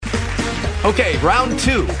Okay, round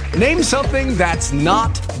two. Name something that's not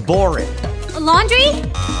boring. A laundry?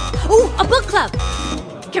 Ooh, a book club.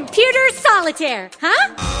 Computer solitaire,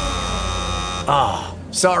 huh? Ah,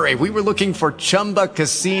 oh, sorry, we were looking for Chumba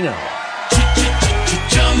Casino.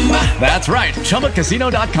 That's right,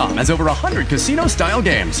 ChumbaCasino.com has over 100 casino-style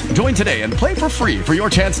games. Join today and play for free for your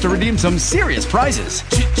chance to redeem some serious prizes.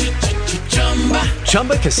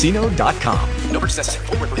 ChumbaCasino.com. No purchase necessary.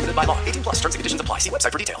 Void where prohibited by law. 18 plus. Terms and conditions apply. See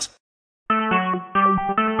website for details.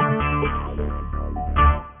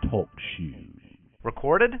 Talk shoes.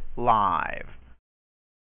 Recorded live.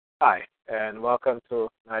 Hi, and welcome to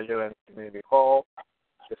Nigerian Community Call.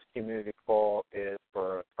 This community call is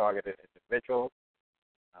for targeted individuals.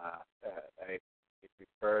 If you've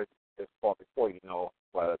heard this call before, you know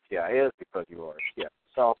what a TI is because you are a TI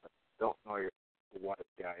yourself and don't know what a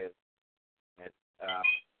TI is. And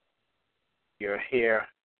you're here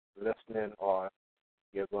listening or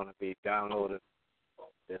you're going to be downloading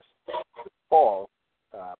this call.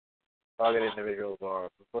 Targeted individuals are a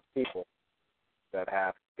group of people that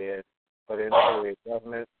have been put into a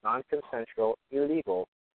government non-consensual, illegal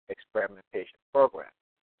experimentation program.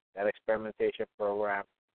 That experimentation program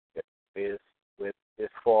is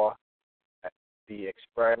for the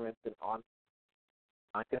experimenting on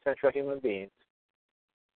non-consensual human beings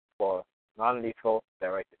for non-lethal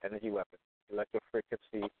directed energy weapons,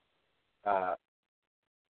 electrofrequency,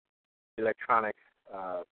 electronic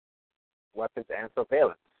weapons and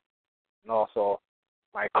surveillance, and also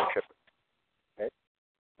microchipping. Okay?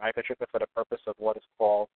 Microchipping for the purpose of what is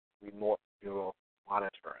called remote neural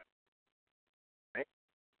monitoring. Okay?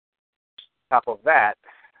 On top of that,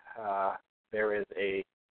 there is a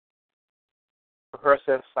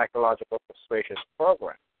coercive psychological persuasion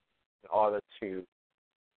program in order to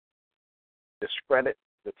discredit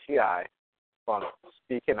the TI from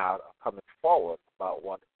speaking out or coming forward about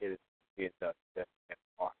what is being done to him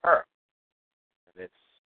or her. And it's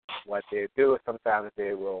what they do. Sometimes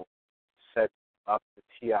they will set up the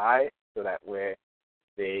TI so that way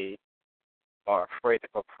they are afraid to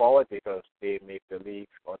come forward because they may believe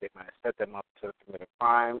or they might set them up to commit a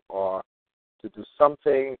crime or to do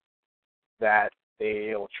something that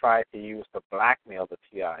they'll try to use to blackmail the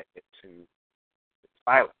TI into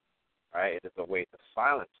silence. Right? It is a way to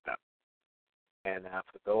silence them. And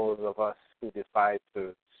for those of us who decide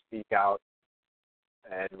to speak out,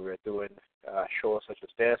 and we're doing shows such as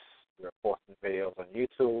this, we're posting videos on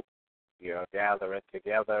YouTube, we are gathering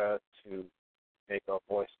together to make our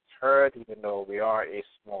voices heard, even though we are a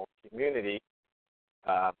small community,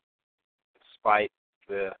 despite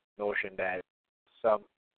the notion that some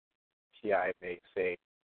TI may say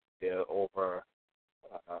there are over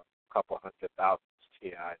a couple 100,000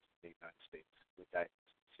 TIs in the United States, which I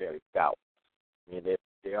sincerely doubt. I mean,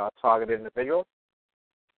 they are targeted individuals,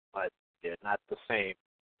 but they're not the same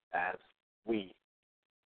as we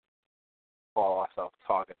call ourselves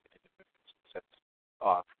targeted individuals in the sense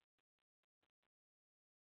of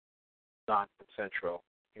non-consensual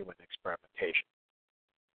human experimentation.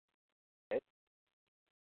 Okay?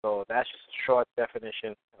 So that's just a short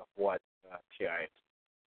definition of what TI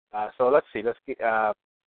is. So let's see. Let's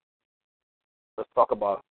talk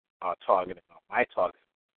about our targeting, or my targeting.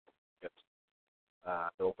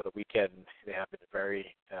 Over the weekend, they have been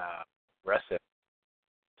very aggressive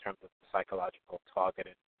in terms of the psychological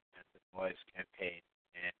targeting and the noise campaign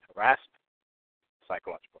and harassment,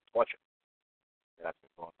 psychological torture that's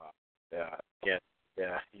been going on. Again,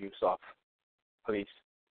 the use of police,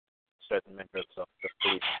 certain members of the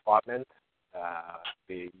police department,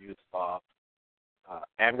 the use of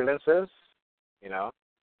ambulances,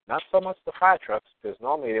 not so much the fire trucks, because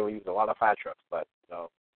normally they would use a lot of fire trucks, but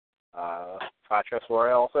fire trucks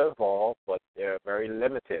were also involved, but they're very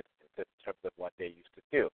limited in terms of what they used to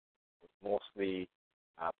do. Mostly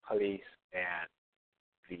police and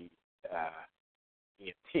the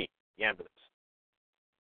EMT, the ambulance.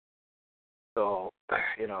 So,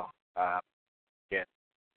 again,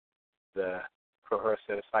 the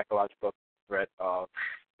coercive psychological threat of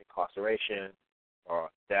incarceration or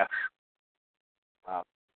death,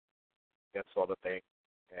 that sort of thing.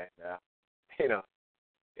 And,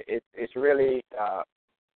 it's really,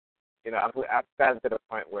 I've gotten to the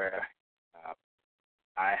point where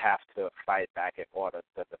I have to fight back in order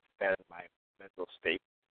to defend my mental state,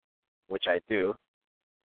 which I do.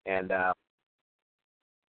 And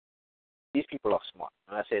these people are smart.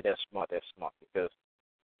 When I say they're smart because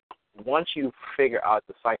once you figure out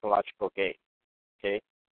the psychological game, okay,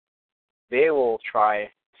 they will try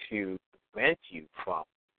to prevent you from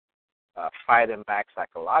fighting back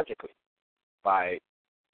psychologically by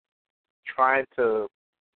trying to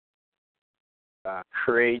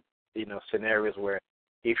create scenarios where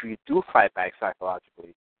if you do fight back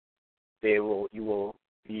psychologically, you will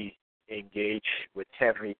be engaged with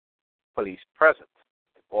heavy police presence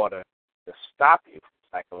in order to stop you from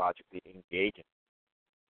psychologically engaging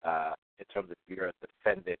in terms of your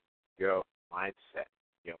defending your mindset,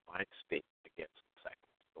 your mind state against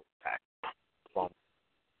psychological attack from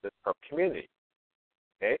the Perp community.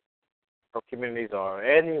 Okay? Perp communities are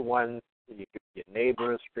anyone, you could be your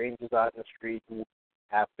neighbors, strangers out in the street who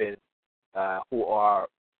have been, who are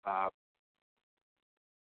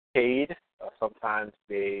paid. Sometimes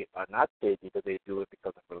they are not paid because they do it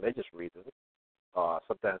because of religious reasons.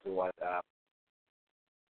 Sometimes what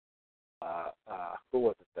who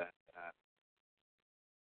was it that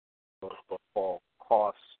was called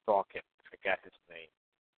Cause Stalking? I forgot his name.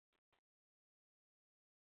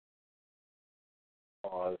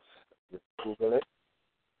 Just Google it.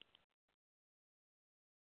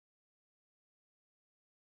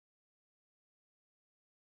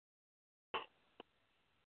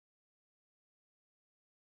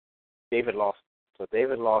 David Lawson. So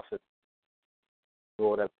David Lawson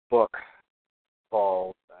wrote a book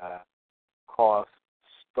called Cause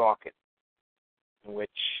Stalking, in which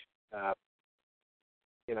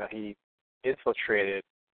he infiltrated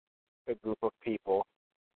a group of people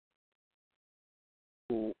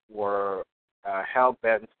who were hell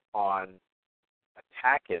bent on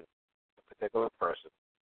attacking a particular person,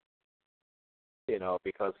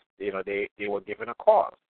 because they were given a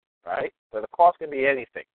cause, right? So the cause can be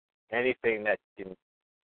anything that can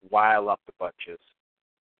rile up the bunches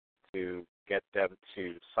to get them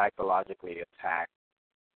to psychologically attack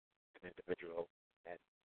an individual and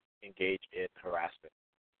engage in harassment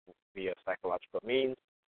via psychological means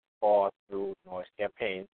or through noise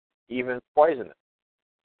campaigns, even poisoning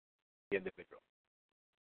the individual.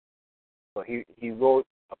 So he wrote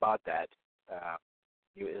about that.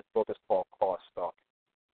 His book is called Cause Stalking.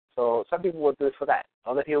 So some people will do it for that.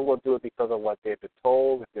 Other people will do it because of what they've been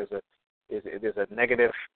told. If there's a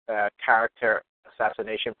negative character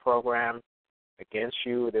assassination program against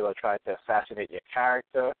you, they will try to assassinate your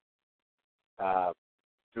character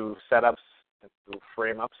through setups and through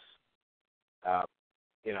frame-ups,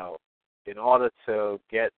 in order to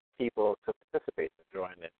get people to participate and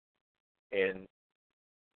join in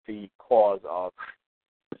the cause of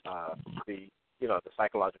the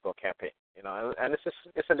psychological campaign. And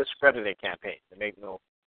it's a discrediting campaign. To make no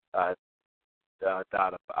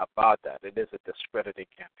doubt about that. It is a discrediting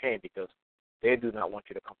campaign because they do not want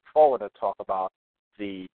you to come forward and talk about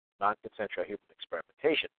the non-consensual human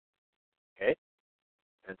experimentation. Okay?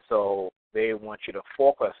 And so they want you to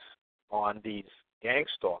focus on these gang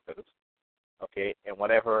stalkers, okay, and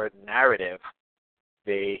whatever narrative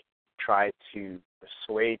they try to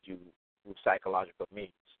persuade you through psychological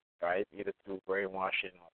means, right? Either through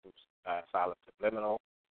brainwashing or through silent subliminal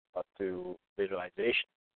or through visualization.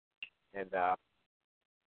 And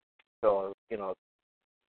so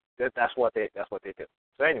that's what they do.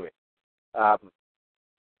 So anyway,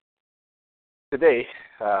 today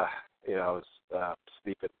I was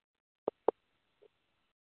sleeping.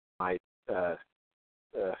 My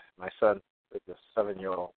son, the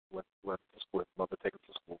 7-year-old, went to school. His mother took him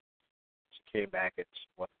to school. She came back and she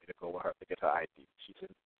wanted me to go with her to get her ID. She's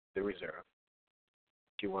in the reserve.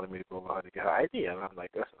 She wanted me to go with her to get her ID, and I'm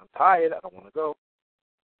like, listen, I'm tired. I don't want to go.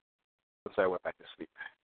 So I went back to sleep.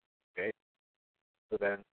 Okay. So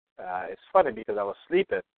then it's funny because I was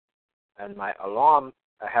sleeping, and my alarm.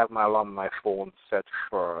 I have my alarm on my phone set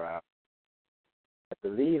for. I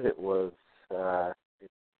believe it was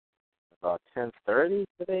about 10:30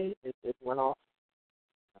 today. It went off.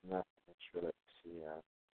 I'm not sure. Let's see.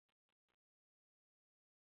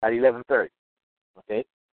 At 11:30. Okay.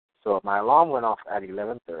 So my alarm went off at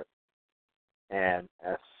 11:30, and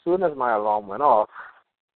as soon as my alarm went off,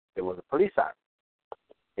 there was a police siren.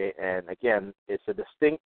 Okay, and again, it's a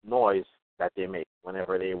distinct noise that they make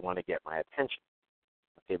whenever they want to get my attention.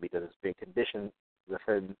 Okay, because it's been conditioned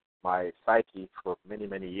within my psyche for many,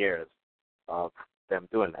 many years of them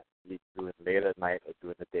doing that. You do it late at night or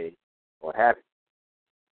during the day, or what have you.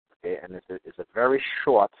 Okay, and it's a very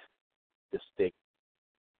short, distinct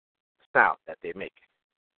sound that they make.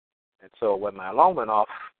 And so when my alarm went off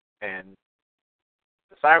and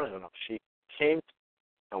the sirens went off, she came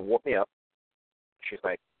and woke me up. She's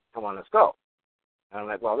like, come on, let's go. And I'm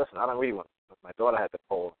like, well, listen, I don't really want to. My daughter had the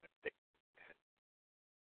pole and everything.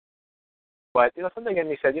 But, something in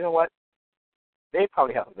me said, you know what? They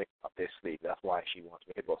probably have something up their sleeve. That's why she wants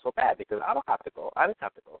me to go so bad, because I don't have to go. I didn't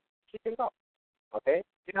have to go. She can go. Okay?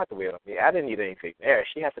 She didn't have to wait on me. I didn't need anything there.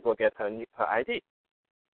 She had to go get her ID.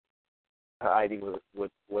 Her ID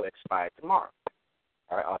would expire tomorrow.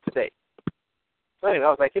 all right, or today. So anyway, I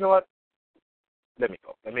was like, you know what? Let me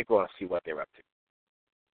go. Let me go and see what they're up to.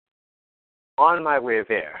 On my way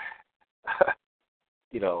there,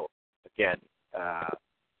 again,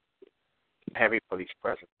 heavy police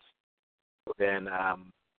presence. Then,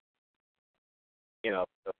 the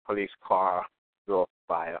police car drove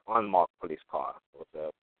by, an unmarked police car. It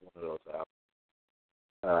was one of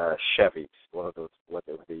those Chevys, one of those, what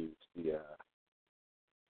they use,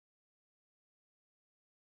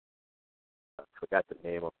 I forgot the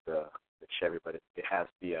name of the Chevy, but it has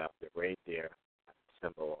the reindeer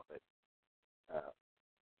symbol on it.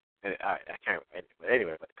 And I can't.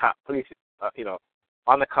 Anyway, but police,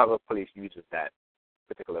 undercover police uses that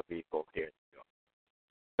particular vehicle here in New York.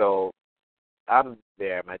 So I'm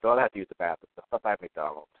there. My daughter had to use the bathroom. So stop by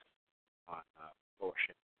McDonald's on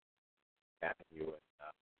Ocean Avenue and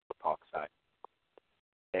Parkside,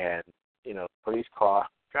 and police car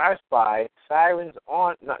drives by, sirens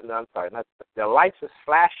on. I'm sorry, not the lights is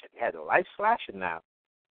flashing. Yeah, the lights flashing now,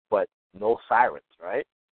 but no sirens, right?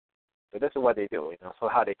 So this is what they do, so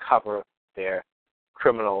how they cover their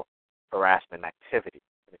criminal harassment activity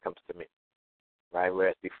when it comes to me, right?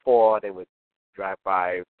 Whereas before they would drive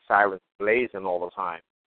by, sirens blazing all the time.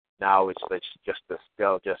 Now it's just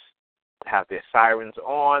they'll just have their sirens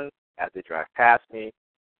on as they drive past me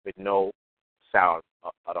with no sound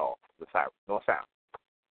at all. The siren, no sound.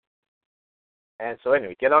 And so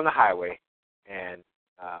anyway, get on the highway and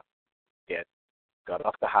got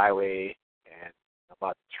off the highway and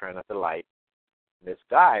about to turn up the light. This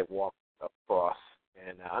guy walked across,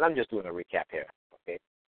 and I'm just doing a recap here, okay?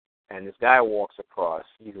 And this guy walks across.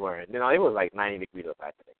 He's wearing, it was like 90 degrees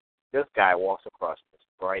outside today. This guy walks across this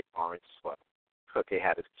bright orange sweater. Okay,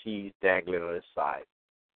 had his keys dangling on his side,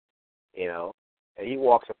 and he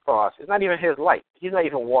walks across. It's not even his light. He's not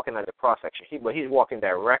even walking at the cross section. But he's walking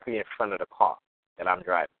directly in front of the car that I'm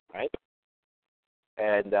driving, right?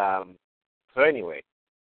 And so anyway,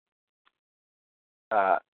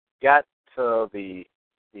 got to the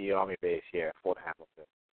Army base here, Fort Hamilton,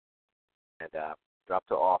 and dropped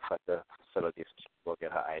her off at the facility so she could go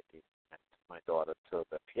get her ID. And my daughter to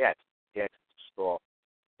the PX. PX is a store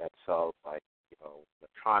that sells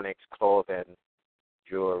electronics, clothing,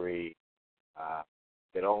 jewelry.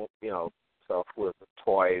 They don't, sell food,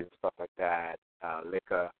 toys, stuff like that,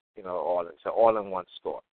 liquor, all in one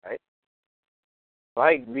store, right?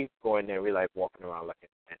 So we go in there, we like walking around looking,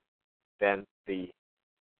 and then the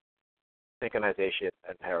synchronization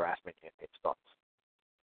and harassment campaign starts.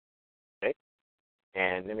 Okay?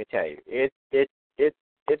 And let me tell you, it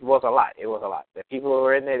was a lot. It was a lot. The people who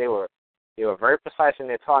were in there, they were very precise in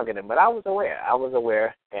their targeting, but I was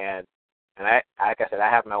aware, and I, like I said, I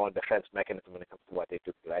have my own defense mechanism when it comes to what they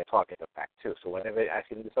do, because I target them back too. So whenever I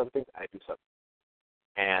see them do something, I do something.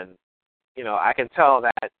 And, I can tell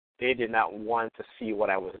that they did not want to see what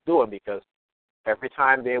I was doing, because every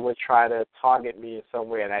time they would try to target me in some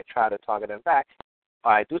way and I try to target them back,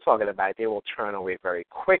 or I do target them back, they will turn away very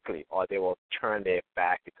quickly, or they will turn their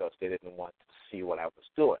back because they didn't want to see what I was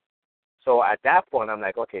doing. So at that point, I'm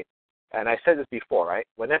like, okay, and I said this before, right?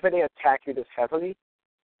 Whenever they attack you this heavily,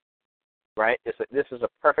 right, this is a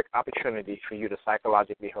perfect opportunity for you to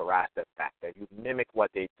psychologically harass them back, that you mimic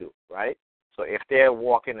what they do, right? So if they're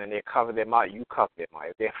walking and they cover their mouth, you cover their mouth.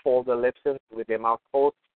 If they fold their lips in with their mouth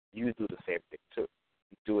closed, you do the same thing too.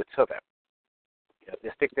 You do it to them. If they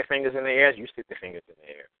stick their fingers in their ears, you stick their fingers in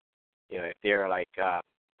their ears. If they're like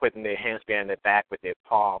putting their hands behind their back with their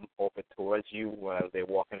palm open towards you while they're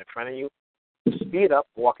walking in front of you, speed up,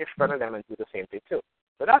 walk in front of them, and do the same thing too.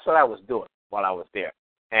 So that's what I was doing while I was there.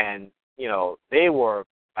 And they were,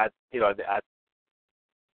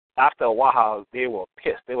 after a while, they were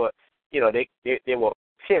pissed. They were, they were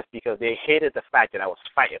pissed because they hated the fact that I was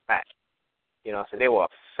fighting back. So they were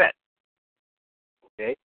upset.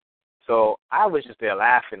 Okay, so I was just there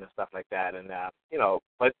laughing and stuff like that, and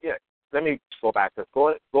but yeah, let me go back to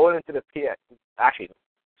going into the PX. Actually,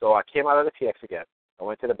 so I came out of the PX again. I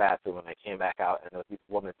went to the bathroom and I came back out, and there was this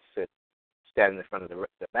woman standing in front of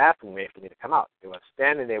the bathroom waiting for me to come out. They were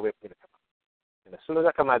standing there waiting for me to come out. And as soon as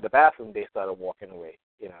I come out of the bathroom, they started walking away,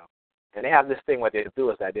 And they have this thing, what they do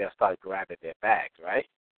is that they'll start grabbing their bags, right?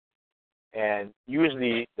 And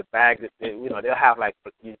usually the bags, they'll have like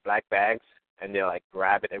these black bags, and they'll like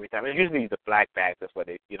grab it every time. And usually the black bags, that's what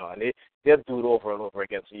they, and they'll do it over and over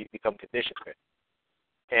again, so you become conditioned with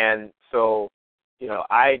it. And so,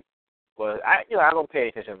 I don't pay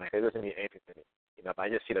attention, like, it doesn't mean anything to me. If I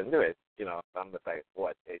just see them do it, I'm just like,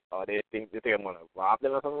 what? They think I'm going to rob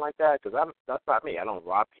them or something like that? Because that's not me. I don't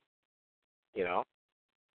rob people,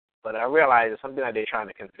 But I realize it's something that they're trying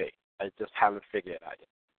to convey. I just haven't figured it out yet.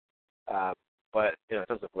 but in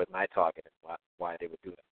terms of with my target and why they would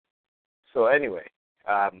do that. So anyway,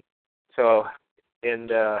 so in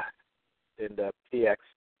the PX,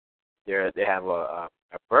 they have a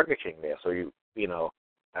Burger King there. So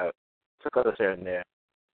I took others here and there,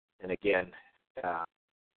 and again,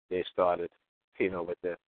 they started,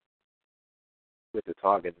 with the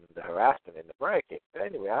target and the harassment and the Burger King. But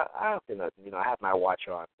anyway, I have my watch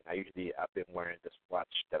on. I've been wearing this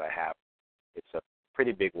watch that I have. It's a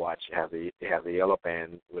pretty big watch. It has a yellow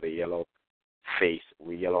band with a yellow face,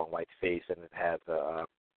 with yellow and white face, and it has a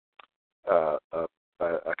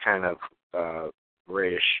kind of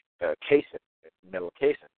grayish casing, metal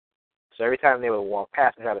casing. So every time they would walk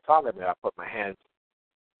past and try to talk to me, I put my hands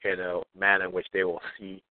in a manner in which they will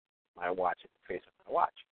see my watch and the face of my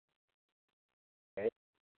watch. Okay,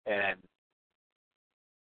 and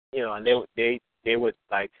and they would,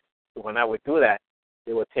 like, when I would do that,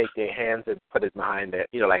 they would take their hands and put it behind their,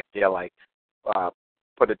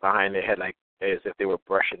 put it behind their head, like as if they were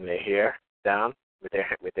brushing their hair down with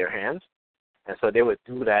their hands. And so they would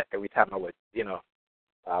do that every time I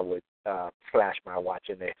would flash my watch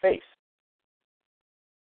in their face.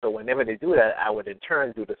 So whenever they do that, I would in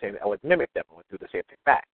turn do the same. I would mimic them. I would do the same thing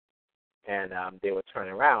back. And they would turn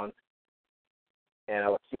around, and I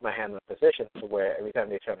would keep my hand in a position to where every time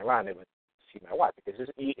they turn around, they would see my watch, because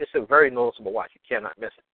it's a very noticeable watch. You cannot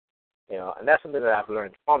miss it. And that's something that I've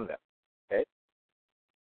learned from them. Okay.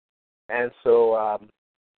 And so,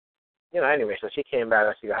 anyway, so she came back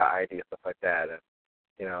and she got her ID and stuff like that, and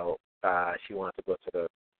she wanted to go to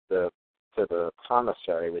the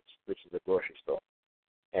commissary, which is a grocery store.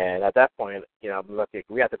 And at that point, I'm lucky,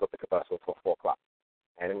 we had to go pick up us before 4 o'clock,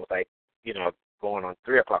 and it was like, going on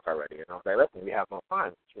 3 o'clock already. And I was like, listen, we have no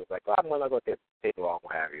time. She was like, well, I'm gonna go take long,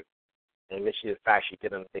 what have you. And then in fact, she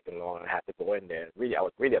didn't take long, and I had to go in there. Really, I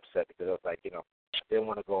was really upset because I was like, I didn't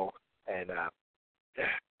want to go and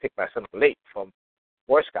pick my son up late from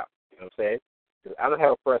Boy Scout. You know what I'm saying? Because I'm the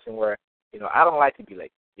type of person where, I don't like to be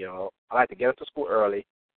late. I like to get into school early.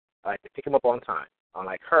 I like to pick him up on time.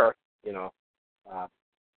 Unlike her,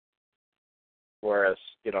 whereas,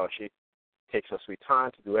 she takes her sweet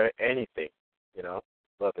time to do anything,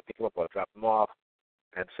 love to pick him up or drop him off.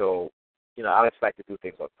 And so, I just like to do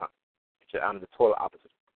things on time. I'm the total opposite.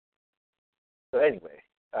 So anyway,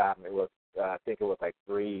 it was, I think it was like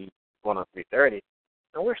 3, going on 3:30,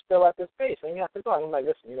 and we're still at this pace, and you have to go. And I'm like,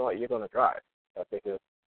 listen, you know what, you're going to drive. I think the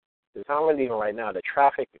time we're leaving right now, the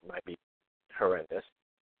traffic might be horrendous.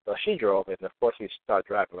 So she drove, and of course, he started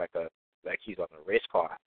driving like he's on a race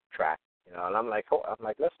car track, and I'm like,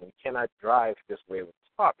 listen, you cannot drive this way with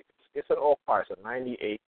this car, because it's an old car. It's a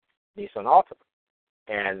 98 Nissan Altima.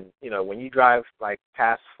 And, when you drive like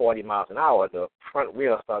past 40 miles an hour, the front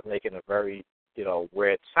wheel starts making a very,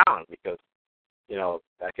 weird sound, because,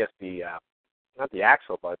 I guess not the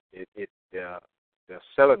axle, but the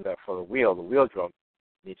cylinder for the wheel drum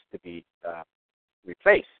needs to be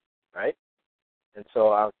replaced, right? And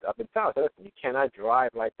so I've been telling her, listen, you cannot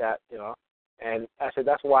drive like that, And I said,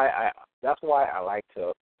 that's why I like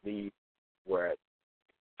to leave where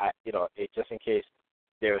it just in case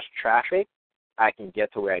there's traffic, I can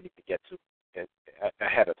get to where I need to get to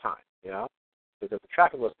ahead of time, Because if the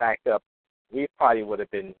traffic was backed up, we probably would have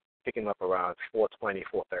been picking up around 4:20,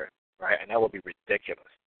 4:30, right? And that would be ridiculous.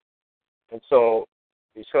 And so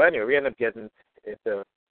anyway, we ended up getting into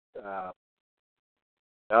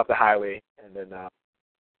off the highway, and then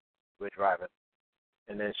we're driving.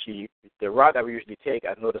 And then the route that we usually take,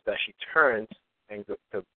 I noticed that she turns and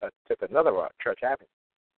took another route, Church Avenue.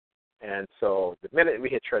 And so the minute we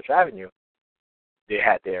hit Church Avenue, they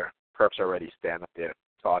had their perps already stand up there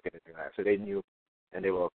talking and things like that. So they knew, and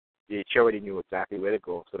she already knew exactly where to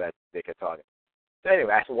go so that they could target. So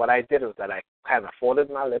anyway, so what I did was that I kind of folded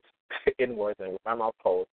my lips inwards and with my mouth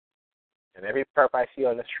closed. And every perp I see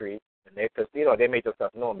on the street, and they make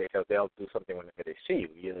themselves known because they'll do something whenever they see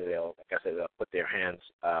you. Either they'll put their hands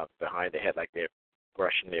behind their head like they're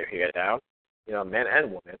brushing their hair down, men and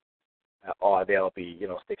women, or they'll be,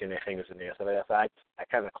 sticking their fingers in there. So I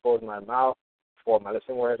kind of closed my mouth for my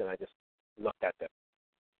listening words, and I just looked at them.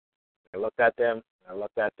 I looked at them, I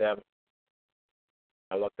looked at them,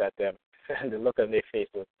 I looked at them, and the look on their face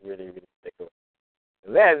was really, really ridiculous.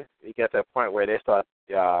 And then you get to a point where they start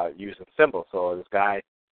using symbols. So this guy,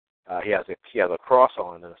 he has a cross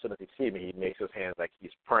on, and as soon as he sees me, he makes his hands like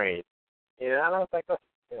he's praying. And I was like,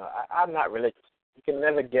 I'm not religious. You can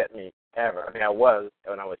never get me ever. I mean, I was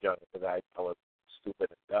when I was young because I was stupid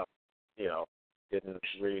and dumb. Didn't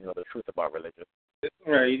really know the truth about religion.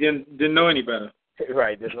 Right, you didn't know any better.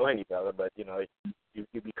 Right, didn't know any better. But you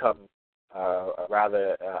become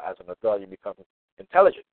rather as an adult, you become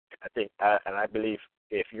intelligent. I think, and I believe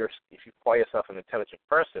if you call yourself an intelligent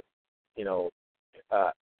person,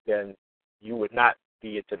 then you would not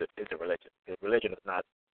be into religion. Because religion is not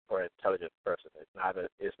for an intelligent person.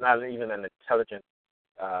 It's not even an intelligent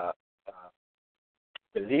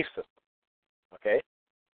belief system. Okay.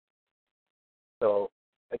 So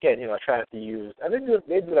again, I try not to use. And they do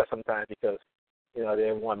that sometimes because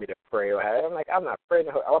they want me to pray or have. I'm like, I'm not praying.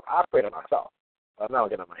 I pray to myself. I'm not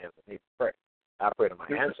getting on my hands and knees to pray. I pray to my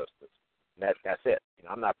ancestors. That's it.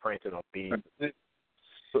 I'm not praying to no beings. To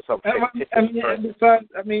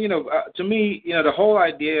me, the whole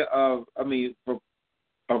idea of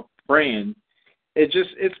praying,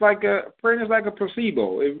 it's like praying is like a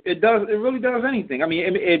placebo. It really does anything. I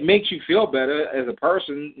mean, it makes you feel better as a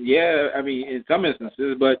person. Yeah, I mean, in some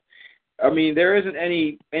instances, but I mean, there isn't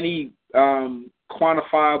any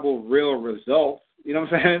quantifiable real results. You know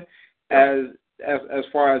what I'm saying? As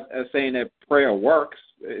far as saying that prayer works,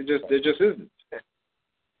 it just isn't.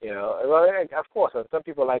 Well, of course, some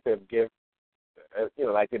people like to give,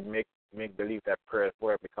 like to make believe that prayers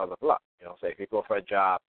work because of luck. Say if you go for a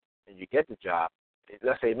job and you get the job,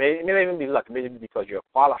 let's say it may even be luck, maybe because you're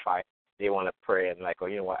qualified, they want to pray and like,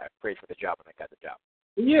 you know what, I prayed for the job and I got the job.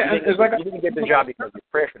 Yeah, you didn't get the job because you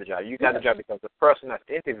prayed for the job. You got the job because the person that's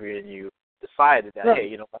interviewing you decided that,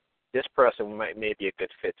 hey, what, this person may be a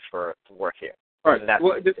good fit to work here. Right. And that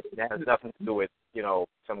has nothing to do with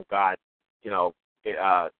some God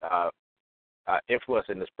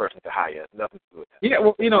influencing this person to hire you. Nothing to do with that. Yeah,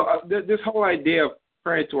 well, this whole idea of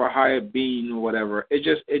praying to a higher being or whatever, it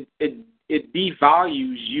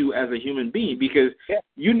devalues you as a human being because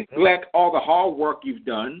you neglect all the hard work you've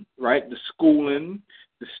done, right? The schooling,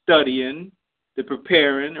 the studying, the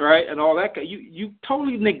preparing, right, and all that. You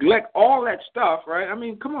totally neglect all that stuff, right? I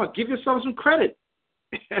mean, come on, give yourself some credit.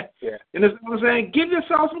 Yeah. You know what I'm saying? Give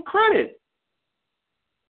yourself some credit.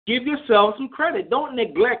 Give yourself some credit. Don't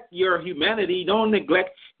neglect your humanity. Don't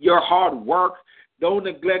neglect your hard work. Don't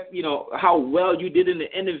neglect, how well you did in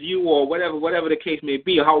the interview or whatever the case may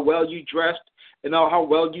be, or how well you dressed, how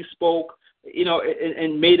well you spoke,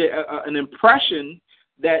 and made an impression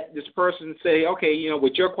that this person say, okay,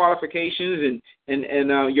 with your qualifications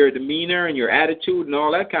and your demeanor and your attitude and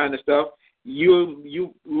all that kind of stuff,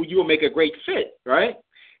 you will make a great fit, right?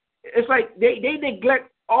 It's like they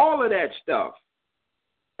neglect all of that stuff.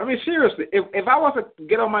 I mean, seriously, if I was to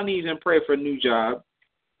get on my knees and pray for a new job,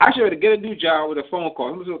 I should get a new job with a phone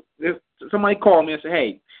call. Somebody called me and said,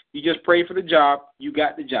 hey, you just prayed for the job, you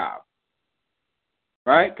got the job.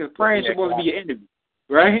 Right? Because praying is supposed to be an interview,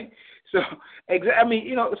 right? So,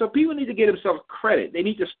 so people need to give themselves credit. They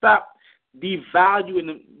need to stop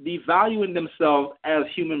devaluing themselves as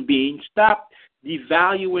human beings. Stop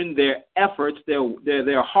devaluing their efforts,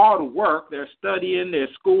 their hard work, their studying, their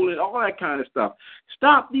schooling, all that kind of stuff.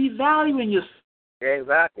 Stop devaluing yourself. Yeah,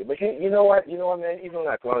 exactly. But you know what, man, even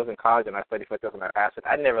like when I was in college and I studied for this and I passed it,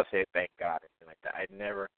 I never said thank God or anything like that.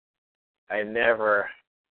 I never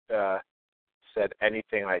said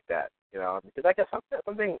anything like that, because I guess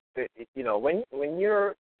something that, when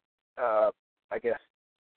you're, I guess,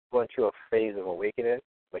 going through a phase of awakening,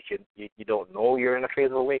 but you don't know you're in a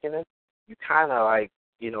phase of awakening, you kind of like,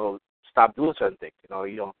 stop doing certain things.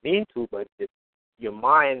 You don't mean to, but your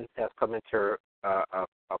mind has come into a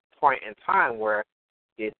point in time where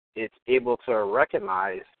it's able to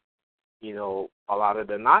recognize, a lot of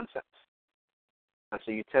the nonsense. And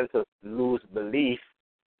so you tend to lose belief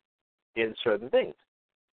in certain things,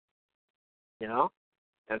 And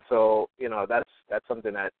so, that's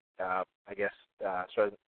something that I guess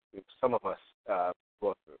some of us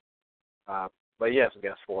go through. But yes, I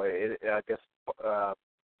guess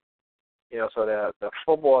so the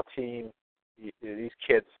football team, these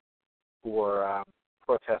kids who were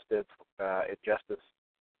protested injustice,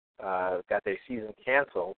 got their season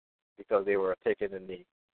canceled because they were taking the knee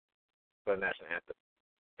for the national anthem.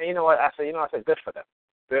 And you know what? I said good for them.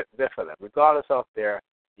 Good for them. Regardless of the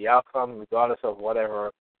outcome, regardless of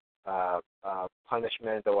whatever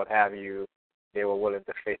punishment or what have you, they were willing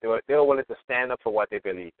to face. They were willing to stand up for what they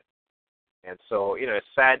believe in. And so,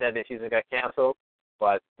 it's sad that the season got canceled,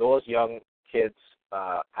 but those young kids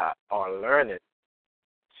are learning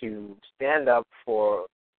to stand up for,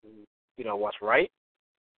 what's right,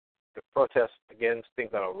 to protest against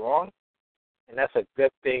things that are wrong, and that's a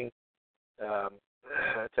good thing to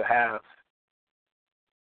have.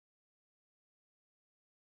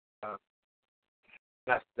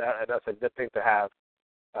 That's a good thing to have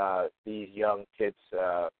these young kids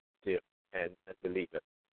do and believe it,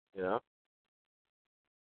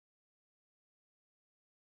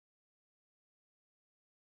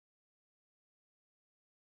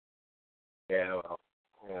 Yeah, well,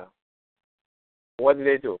 Yeah. What do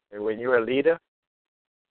they do? And when you're a leader,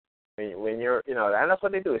 when you're, and that's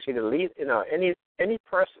what they do. See, the lead, any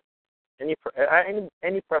person, any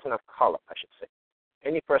person of color, I should say,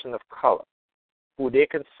 any person of color who they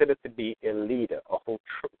consider to be a leader or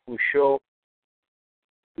who show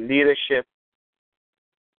leadership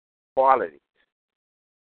qualities,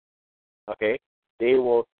 okay, they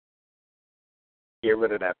will get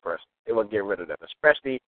rid of that person. They will get rid of them,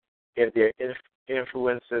 especially if they're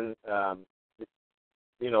influencing,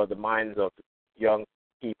 the minds of young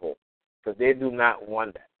people, because they do not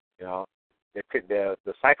want that.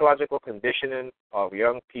 The psychological conditioning of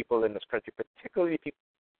young people in this country, particularly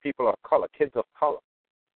people of color, kids of color,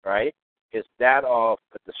 right, is that of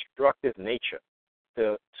a destructive nature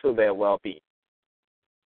to their well-being,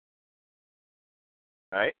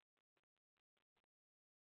 right?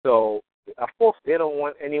 So, of course, they don't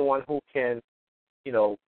want anyone who can,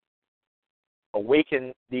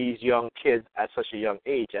 awaken these young kids at such a young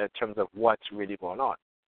age in terms of what's really going on.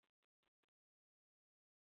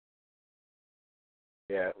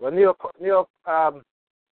 Yeah. Well, Neil,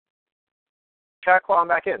 try calling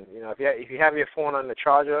back in. If you have your phone on the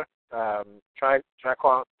charger, try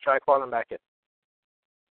calling back in.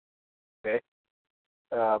 Okay.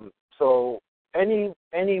 So any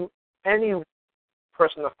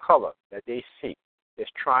person of color that they see is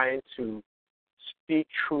trying to speak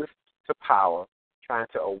truth to power, trying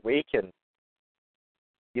to awaken,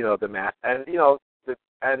 the mass, and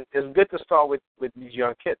and it's good to start with these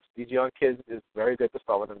young kids. These young kids is very good to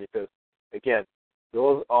start with them because, again,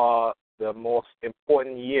 those are the most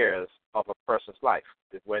important years of a person's life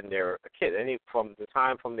when they're a kid. From the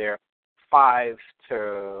time from they're 5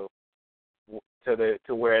 to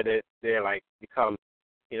where they're like become,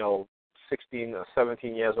 16 or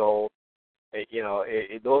 17 years old.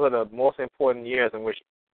 Those are the most important years in which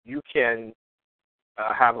you can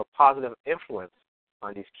have a positive influence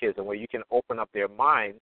on these kids and where you can open up their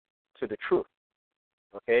mind to the truth.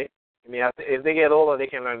 Okay? I mean, if they get older, they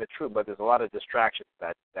can learn the truth, but there's a lot of distractions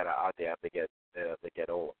that are out there as they get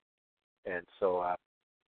older. And so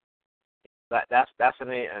that's an,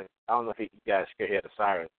 and I don't know if you guys could hear the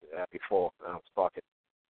sirens before I was talking,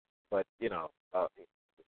 but they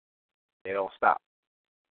don't stop.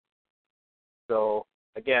 So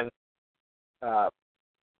again,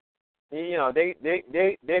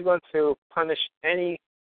 they're going to punish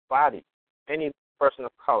anybody, any person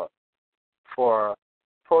of color, for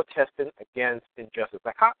protesting against injustice.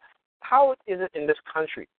 Like how is it in this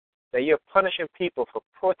country that you're punishing people for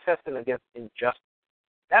protesting against injustice?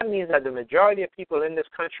 That means that the majority of people in this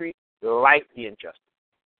country like the injustice.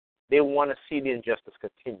 They want to see the injustice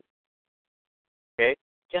continue. Okay?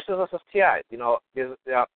 Just as us as TIs,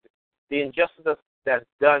 the injustice that's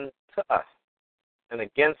done to us and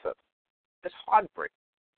against us, it's heartbreaking.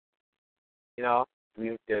 The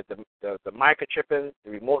microchipping, the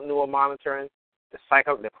remote neural monitoring,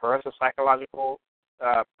 the coercive psychological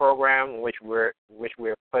program which we're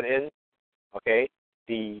put in, okay,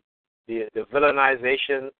 the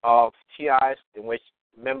villainization of TIs in which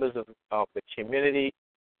members of the community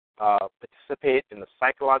participate in the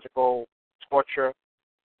psychological torture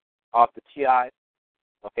of the TIs,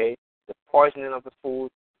 okay, the poisoning of the food,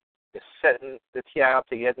 the setting the TI up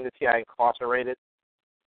to getting the TI incarcerated,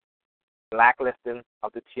 blacklisting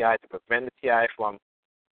of the TI to prevent the TI from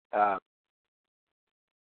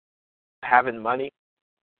having money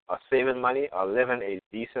or saving money or living a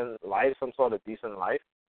decent life, some sort of decent life.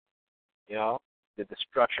 The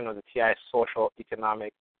destruction of the TI's social,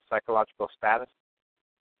 economic, psychological status.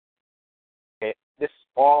 Okay, this is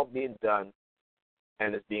all being done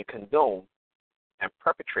and is being condoned and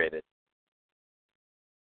perpetrated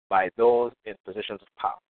by those in positions of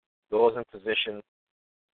power, those in positions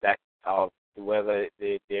that whether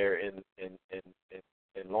they're in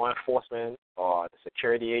law enforcement or the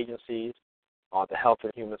security agencies or the health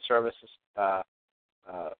and human services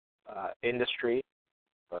industry,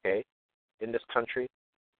 okay, in this country.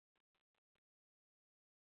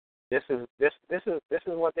 This is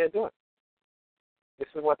what they're doing. This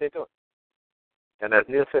is what they're doing. And as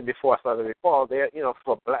Neil said before, I started to recall, they're,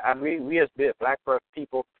 for we as black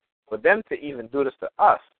people, for them to even do this to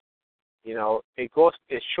us,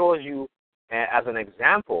 it shows you as an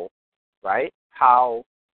example, right, how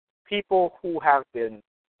people who have been,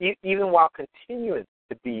 even while continuing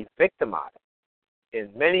to be victimized in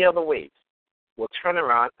many other ways, will turn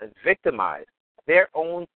around and victimize their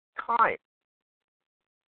own kind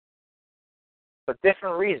for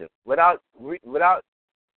different reasons, without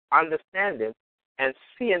understanding and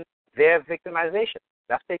seeing their victimization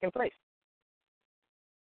that's taking place.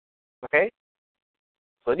 Okay?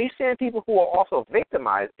 So these same people who are also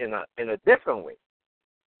victimized in a different way,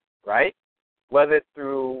 right? Whether it's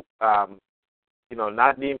through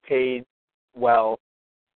not being paid well,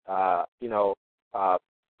 having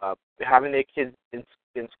their kids in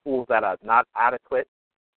schools that are not adequate,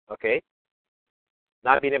 okay?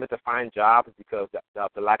 Not being able to find jobs because of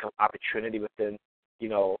the lack of opportunity within,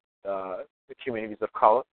 the communities of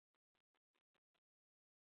color.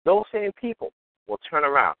 Those same people will turn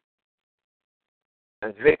around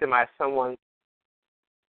and victimize someone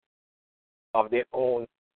of their own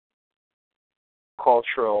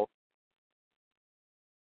cultural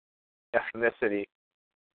ethnicity,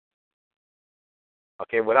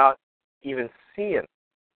 okay, without even seeing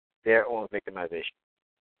their own victimization.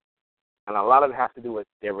 And a lot of it has to do with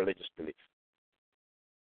their religious beliefs.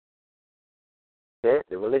 Okay?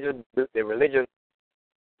 The religion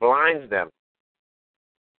blinds them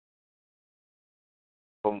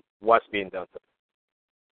from what's being done to them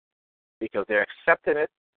because they're accepting it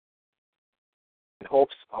in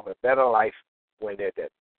hopes of a better life when they're dead.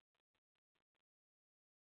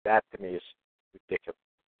 That to me is ridiculous.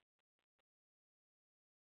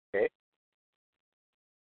 Okay?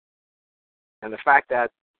 And the fact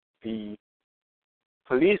that the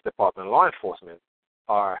police department, law enforcement,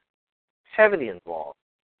 are heavily involved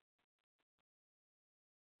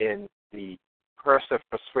in the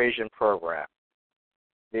Persuasion program.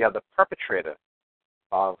 They are the perpetrator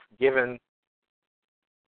of giving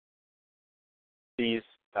these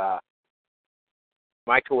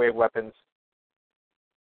microwave weapons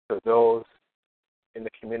to those in the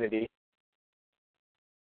community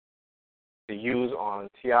to use on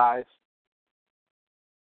TIs,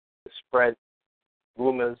 to spread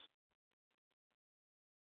rumors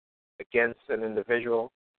against an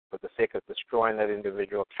individual for the sake of destroying that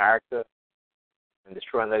individual's character and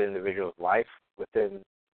destroying that individual's life within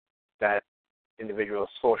that individual's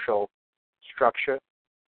social structure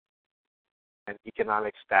and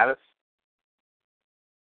economic status.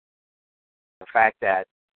 The fact that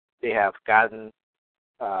they have gotten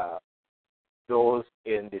those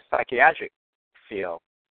in the psychiatric field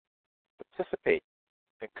participate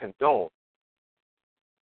and condone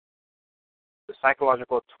the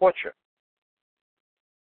psychological torture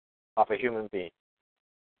of a human being,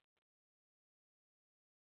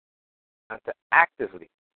 and to actively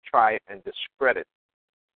try and discredit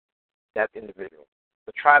that individual,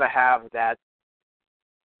 to try to have that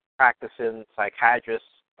practicing psychiatrist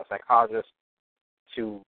or psychologist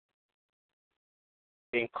to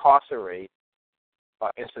incarcerate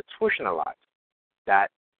or institutionalize that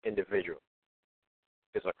individual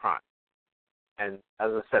is a crime. And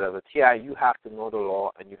as I said, as a TI, you have to know the law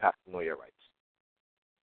and you have to know your rights.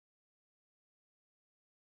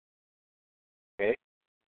 Okay?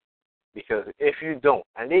 Because if you don't,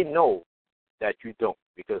 and they know that you don't,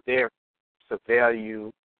 because they surveil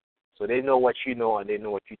you, so they know what you know and they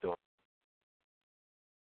know what you don't.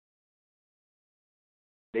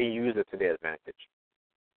 They use it to their advantage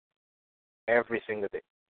every single day.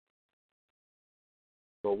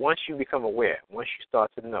 But once you become aware, once you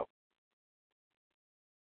start to know,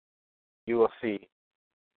 you will see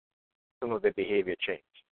some of the behavior change.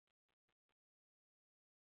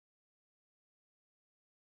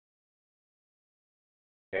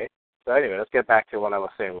 Okay? So anyway, let's get back to what I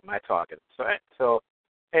was saying with my target. So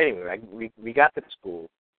anyway, we got to the school,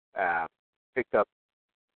 picked up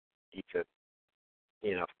teachers.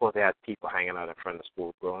 Of course, they had people hanging out in front of the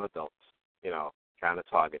school, grown adults, trying to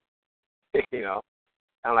target.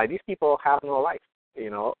 And like these people have no life,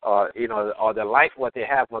 or their life, what they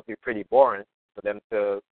have must be pretty boring for them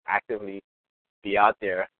to actively be out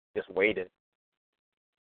there just waiting,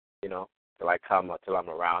 till I come or till I'm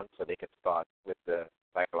around so they can start with the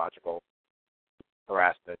psychological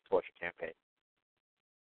harassment torture campaign.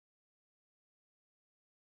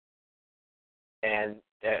 And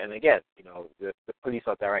again, the police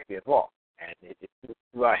are directly involved. And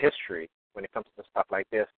through our history, when it comes to stuff like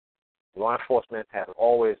this, law enforcement has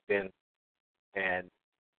always been an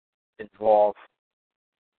involved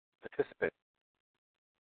participant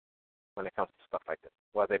when it comes to stuff like this,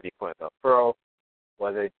 whether it be COINTELPRO,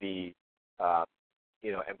 whether it be,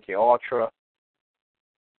 MK Ultra.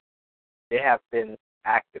 They have been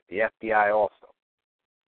active. The FBI also.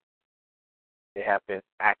 They have been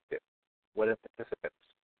active with the participants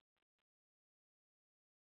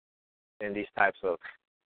in these types of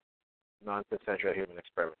non-consensual human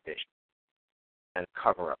experimentation and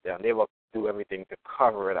cover up. They will do everything to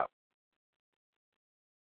cover it up.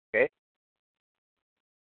 Okay?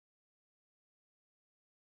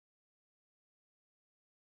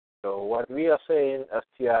 So what we are saying as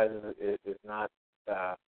TIs is not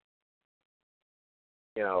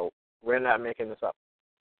we're not making this up.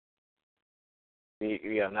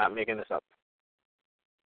 We are not making this up.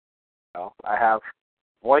 I have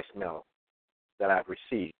voicemails that I've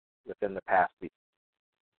received within the past week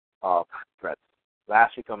of threats.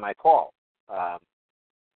 Last week on my call, a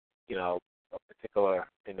particular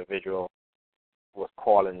individual was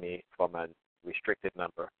calling me from a restricted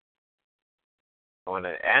number. When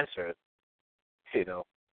I answered,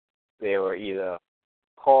 they were either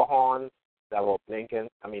call horns that were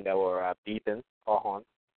that were beeping, call horns.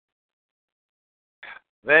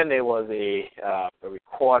 Then there was a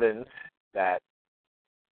recording that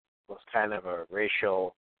was kind of a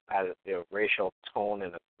racial tone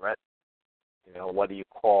and a threat. What do you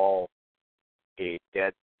call a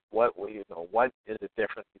dead? What is the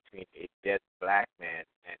difference between a dead black man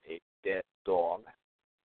and a dead dog?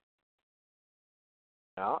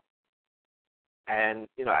 And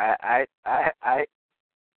I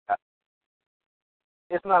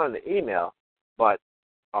it's not on the email, but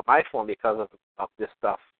on my phone, because of this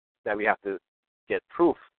stuff that we have to get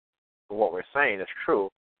proof of what we're saying is true.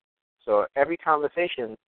 So every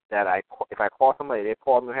conversation that if I call somebody, they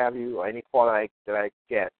call me, have you, or any call that I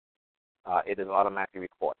get, it is automatically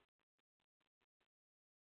recorded.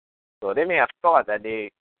 So they may have thought that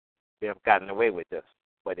they have gotten away with this,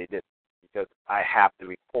 but they didn't, because I have to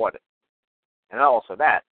record it. And not also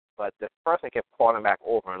that, but the person kept calling back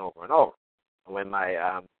over and over and over. And when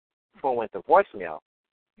my phone went to voicemail,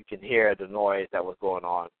 you can hear the noise that was going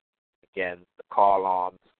on. Again, the car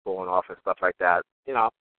alarms going off and stuff like that.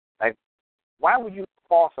 Like, why would you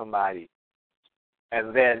call somebody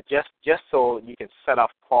and then just so you can set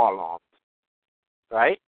off car alarms,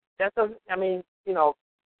 right? That doesn't.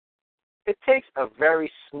 It takes a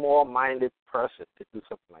very small-minded person to do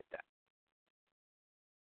something like that.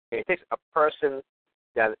 It takes a person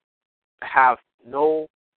that have no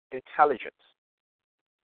intelligence,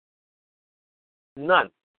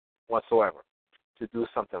 none whatsoever, to do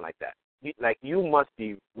something like that. You must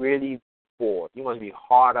be really bored. You must be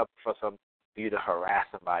hard up for you to harass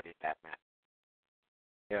somebody in that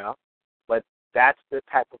manner. But that's the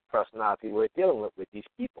type of personality we're dealing with these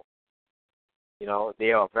people.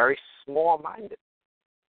 They are very small-minded.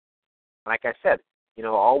 Like I said,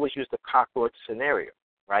 always use the cockroach scenario,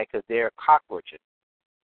 right? Because they're cockroaches,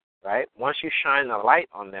 right? Once you shine a light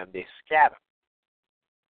on them, they scatter.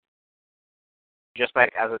 Just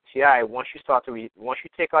like as a TI, once you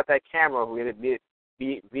take out that camera,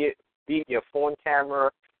 be it your phone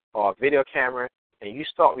camera or video camera, and you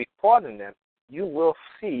start recording them, you will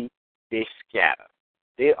see they scatter.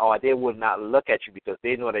 They will not look at you because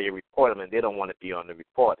they know that you're recording them and they don't want to be on the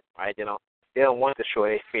recording, right? They don't want to show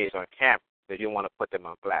their face on camera because you want to put them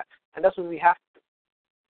on blast. And that's what we have to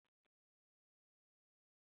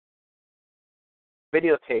do.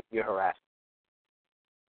 Videotape your harassment.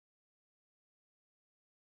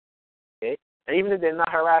 Okay? And even if they're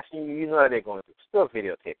not harassing you, you know that they're going to. Still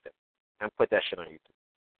videotape them and put that shit on YouTube.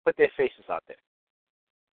 Put their faces out there.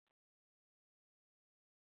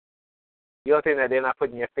 You don't think that they're not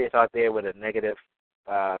putting your face out there with a negative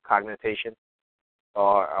connotation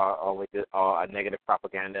or a negative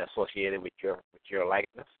propaganda associated with your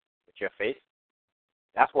likeness, with your face?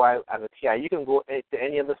 That's why, as a TI, you can go to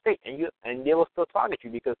any other state and they will still target you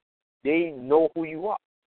because they know who you are.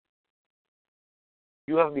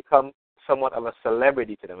 You have become somewhat of a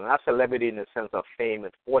celebrity to them, and not celebrity in the sense of fame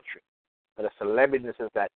and fortune, but a celebrity in the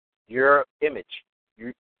sense that your image,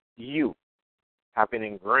 you have been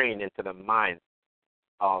ingrained into the minds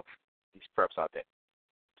of these perps out there.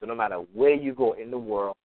 So no matter where you go in the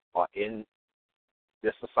world or in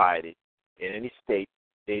this society, in any state,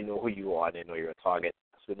 they know who you are. They know you're a target.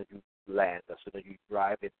 As soon as you land, as soon as you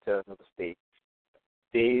drive into another state,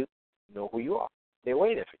 they know who you are. They're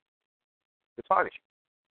waiting for you to target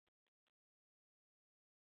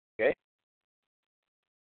you. Okay?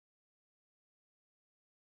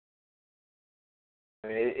 I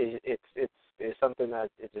mean, it's something that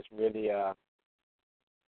is just really, I'm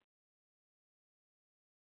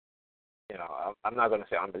not going to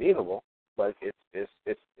say unbelievable, but it's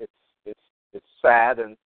sad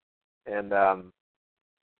and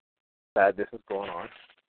that this is going on,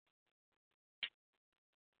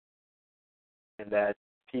 and that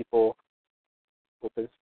people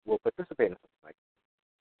will participate in something like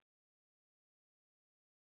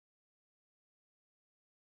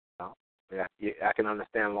that. I can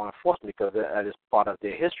understand law enforcement because that is part of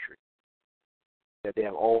their history, that they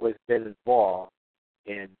have always been involved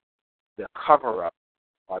in the cover-up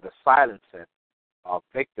or the silencing of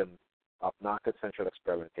victims of non-consensual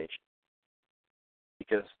experimentation.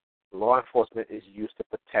 Because law enforcement is used to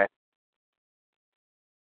protect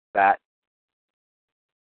that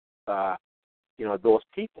those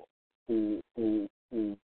people who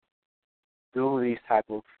do these type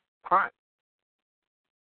of crimes.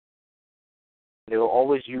 They will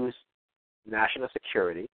always use national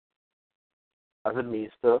security as a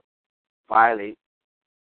means to violate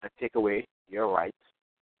and take away your rights,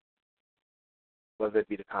 whether it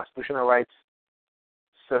be the constitutional rights,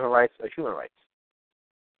 civil rights, or human rights.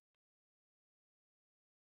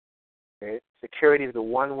 Okay? Security is the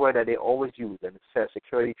one word that they always use, and it says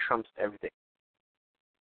security trumps everything.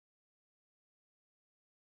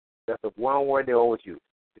 That's the one word they always use.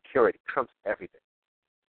 Security trumps everything.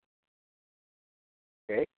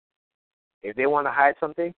 Okay? If they want to hide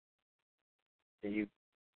something, then you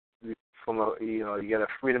get a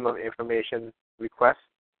Freedom of Information request.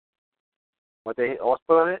 What they always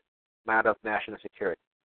put on it, matter of national security.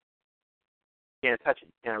 You can't touch it.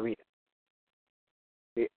 You can't read it.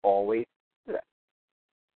 They always do that.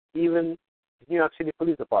 Even the New York City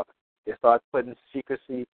Police Department, they start putting secret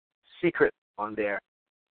on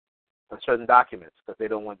certain documents because they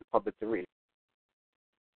don't want the public to read.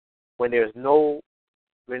 When there's nothing,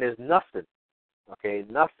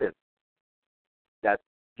 nothing that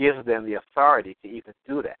gives them the authority to even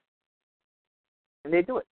do that, and they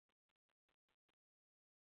do it.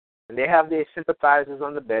 And they have their sympathizers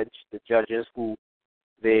on the bench, the judges who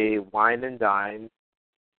they wine and dine,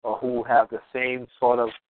 or who have the same sort of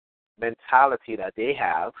mentality that they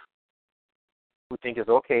have, who think it's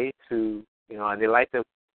okay to, and they like to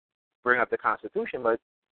bring up the Constitution, but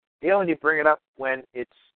they only bring it up when it's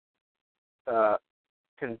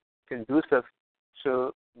conducive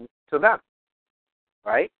to them,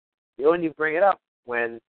 right? They only bring it up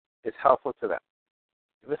when it's helpful to them.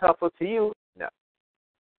 If it's helpful to you, no.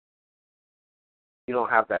 You don't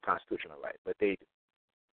have that constitutional right, but they do.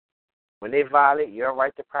 When they violate your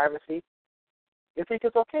right to privacy, you think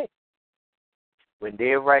it's okay. When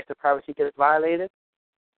their right to privacy gets violated,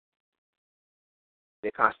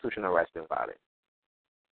 their constitutional rights been violated.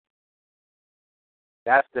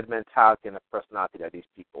 That's the mentality and the personality that these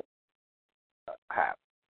people have.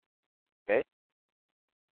 Okay,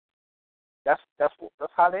 that's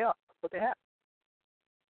how they are. That's what they have.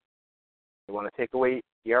 They want to take away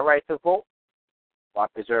your right to vote while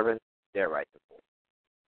preserving their right to vote.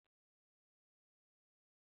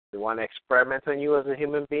 They want to experiment on you as a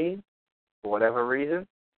human being for whatever reason.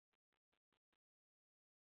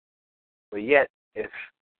 But yet, if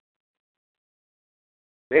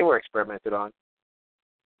they were experimented on,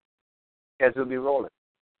 heads will be rolling.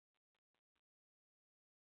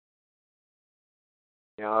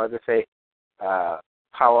 They say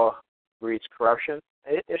power breeds corruption.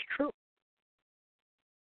 It's true.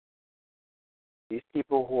 These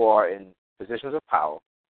people who are in positions of power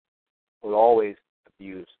will always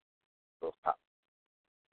abuse those powers.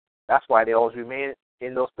 That's why they always remain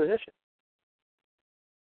in those positions.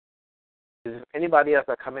 Because if anybody else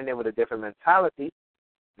that come in there with a different mentality,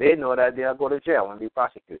 they know that they'll go to jail and be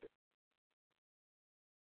prosecuted.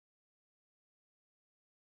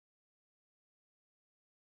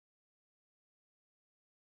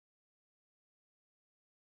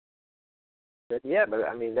 But yeah, but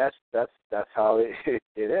I mean that's how it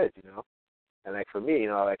is, And like for me,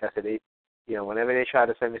 like I said, they, whenever they try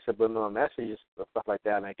to send me subliminal messages or stuff like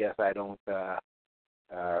that, and I guess I don't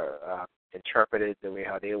interpret it the way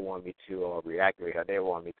how they want me to, or react the way how they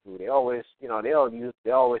want me to. They always, they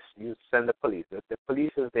always send the police. The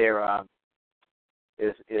police is their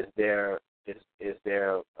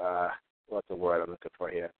what's the word I'm looking for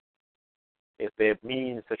here? It's their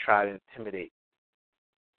means to try to intimidate.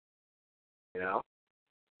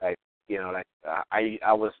 I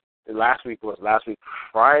was last week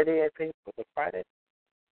Friday, I think. Was it Friday?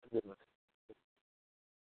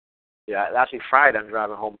 Yeah, last week Friday I'm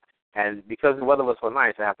driving home, and because the weather was so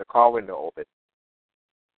nice, I have the car window open,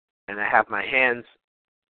 and I have my hands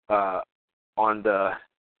on the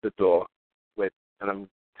door and I'm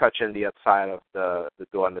touching the outside of the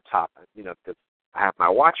door on the top, because I have my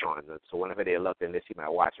watch on, so whenever they look and they see my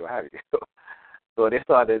watch, what have you. So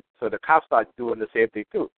the cops started doing the same thing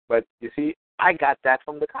too. But you see, I got that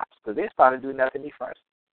from the cops because they started doing that to me first.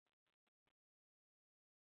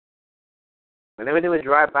 Whenever they would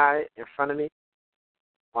drive by in front of me,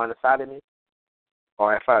 on the side of me,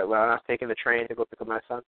 or when I was taking the train to go pick up my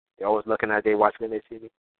son, they're always looking at their watch when they see me.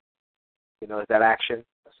 It's that action.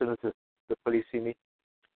 As soon as the police see me,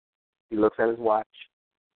 he looks at his watch.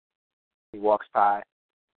 He walks by.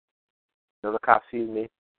 Another cop sees me.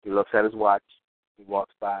 He looks at his watch. He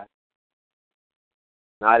walks by.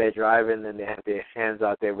 Now they're driving and they have their hands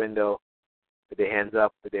out their window, with their hands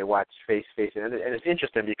up, with their watch facing. And it's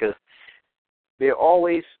interesting because they're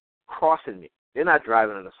always crossing me. they're not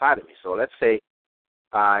driving on the side of me. So let's say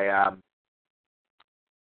I'm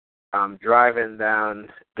driving down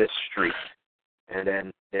this street, and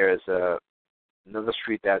then there's another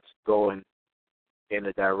street that's going in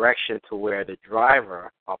the direction to where the driver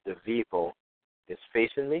of the vehicle is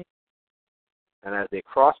facing me. And as they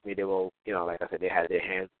cross me, they will, like I said, they had their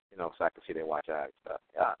hands, so I can see their watch out and stuff.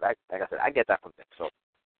 Like I said, I get that from them. So,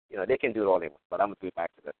 they can do it all they want, but I'm going to do it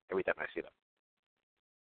back to them every time I see them.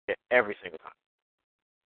 Yeah, every single time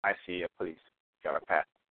I see a police car pass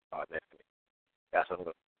next to me. That's what I'm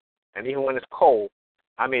going to do. And even when it's cold,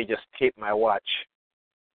 I may just tape my watch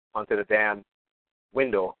onto the damn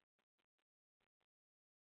window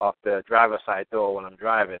of the driver's side door when I'm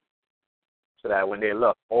driving, so that when they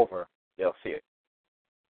look over, they'll see it.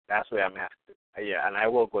 That's where I'm at. Yeah, and I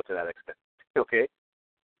will go to that extent. Okay?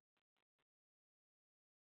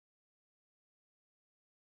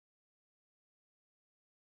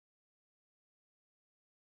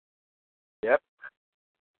 Yep.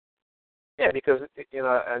 Yeah, because,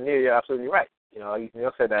 and you're absolutely right.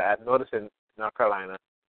 You said that I've noticed in North Carolina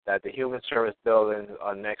that the human service buildings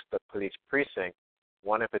are next to police precinct,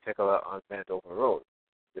 one in particular on Vancouver Road,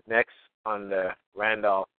 the next on the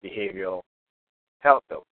Randolph Behavioral Health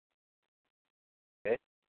Building. Okay?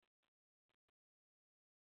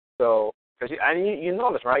 So, because you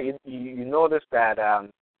notice, right? You notice that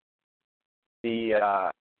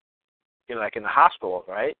like in the hospitals,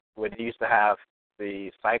 right, where they used to have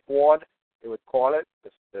the psych ward, they would call it,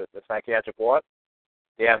 the psychiatric ward,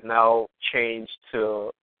 they have now changed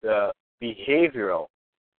to the behavioral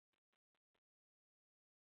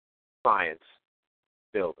science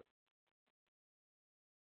building.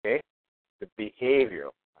 Okay? The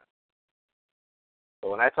behavioral. So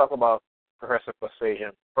when I talk about coercive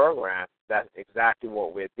persuasion program, that's exactly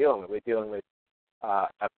what we're dealing with. We're dealing with a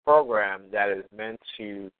program that is meant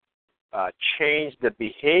to change the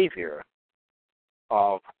behavior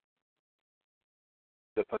of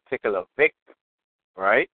the particular victim,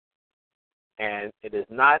 right? And it is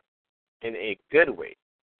not in a good way,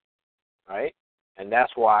 right? And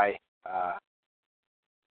that's why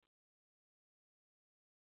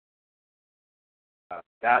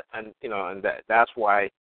that's why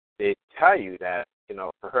they tell you that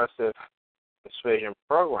coercive persuasion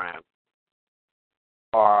programs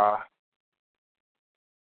are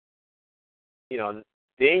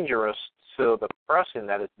dangerous to the person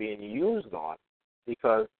that is being used on,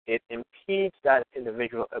 because it impedes that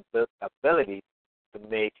individual ability to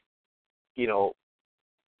make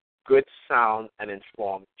good, sound, and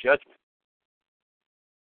informed judgment.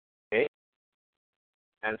 Okay,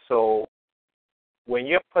 and so when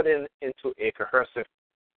you're put into a coercive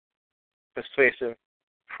persuasive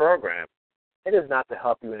program, it is not to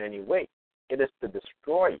help you in any way. It is to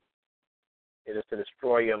destroy you. It is to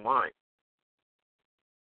destroy your mind.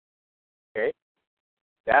 Okay?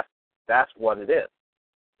 That's what it is.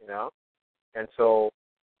 And so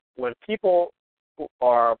when people who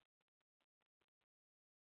are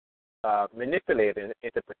manipulated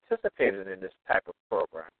into participating in this type of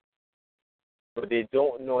program, but they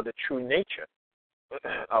don't know the true nature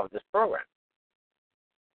of this program.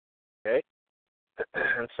 Okay?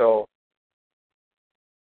 And so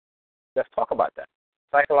let's talk about that.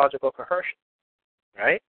 Psychological coercion,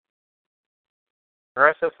 right?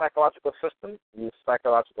 Coercive psychological system use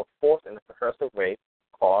psychological force in a coercive way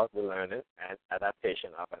to cause the learning and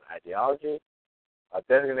adaptation of an ideology, a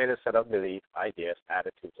designated set of beliefs, ideas,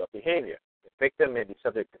 attitudes, or behavior. The victim may be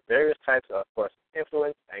subject to various types of coercive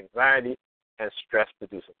influence, anxiety, and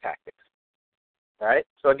stress-producing tactics. All right?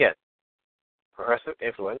 So again, coercive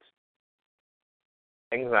influence,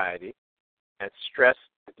 anxiety, and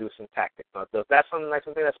stress-producing tactics. Now, does that sound like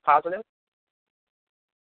something that's positive?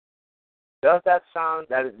 Does that sound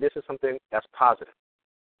that this is something that's positive?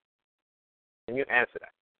 Can you answer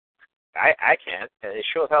that? I can't, and it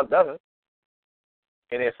sure as hell doesn't.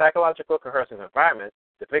 In a psychological coercive environment,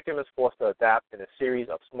 the victim is forced to adapt in a series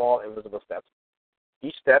of small, invisible steps.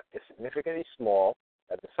 Each step is significantly small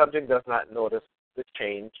that the subject does not notice the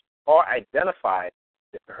change or identify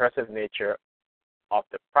the coercive nature of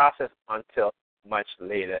the process until much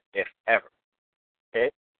later, if ever. Okay?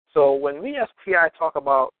 So when we as PI talk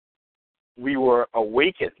about we were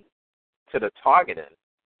awakened to the targeting,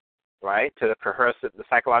 right, to the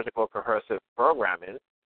psychological coercive programming,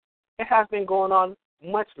 it has been going on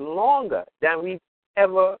much longer than we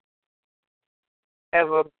ever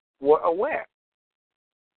were aware.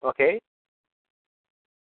 Okay?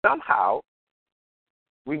 Somehow,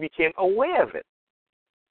 we became aware of it.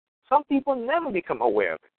 Some people never become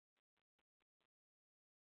aware of it.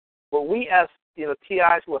 But we as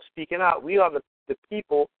TIs who are speaking out, we are the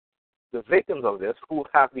people the victims of this who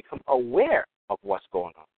have become aware of what's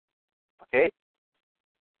going on. Okay?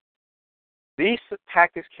 These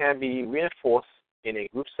tactics can be reinforced in a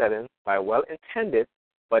group setting by well-intended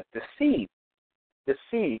but deceived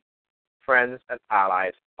friends and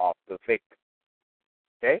allies of the victim.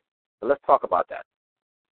 Okay? So let's talk about that.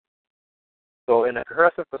 So in a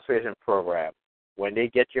coercive persuasion program, when they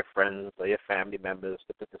get your friends or your family members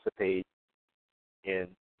to participate in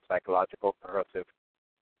psychological coercive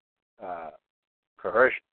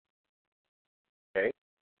coercion, okay,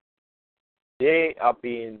 they are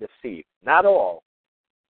being deceived. Not all.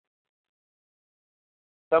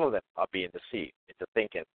 Some of them are being deceived into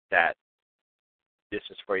thinking that this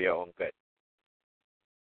is for your own good,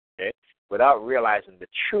 okay, without realizing the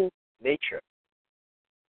true nature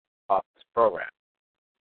of this program.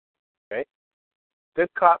 Okay, good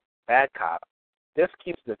cop, bad cop. This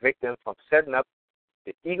keeps the victim from setting up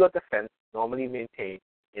the ego defense normally maintained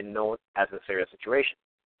in known as a serious situation.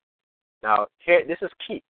 Now, here, this is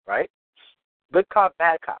key, right? Good cop,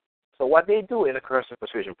 bad cop. So what they do in a coercive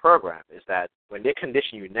persuasion program is that when they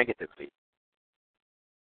condition you negatively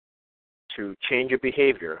to change your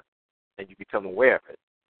behavior and you become aware of it,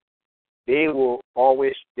 they will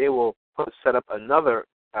set up another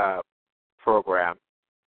program,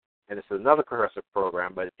 and it's another coercive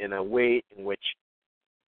program, but in a way in which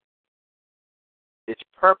its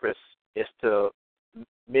purpose is to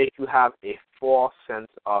make you have a false sense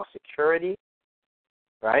of security,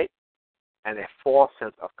 right, and a false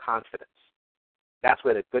sense of confidence. That's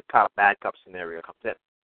where the good cop, bad cop scenario comes in,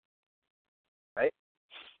 right?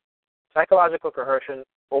 Psychological coercion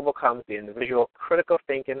overcomes the individual critical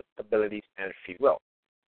thinking abilities and free will,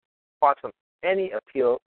 apart from any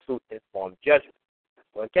appeal to informed judgment.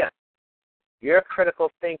 So again, your critical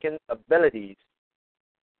thinking abilities,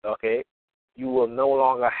 okay, you will no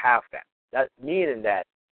longer have that. That meaning that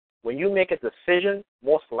when you make a decision,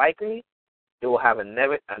 most likely it will have a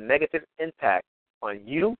negative impact on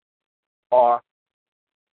you or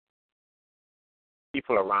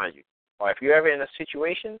people around you. Or if you're ever in a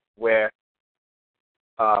situation where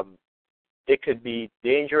it could be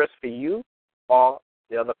dangerous for you or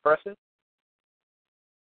the other person,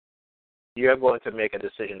 you're going to make a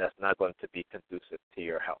decision that's not going to be conducive to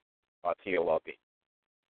your health or to your well-being.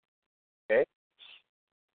 Okay?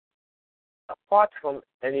 Apart from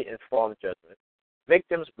any informed judgment,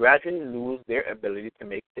 victims gradually lose their ability to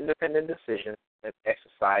make independent decisions and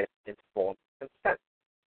exercise informed consent.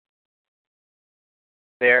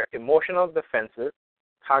 Their emotional defenses,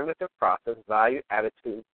 cognitive process, value,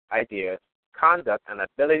 attitude, ideas, conduct, and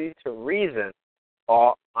ability to reason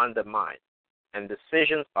are undermined, and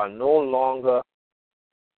decisions are no longer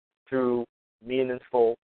through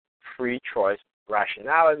meaningful free choice,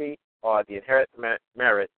 rationality, or the inherent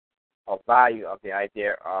merit or value of the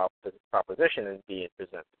idea of the proposition is being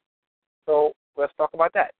presented. So let's talk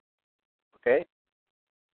about that. Okay?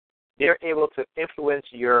 They're able to influence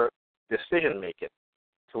your decision making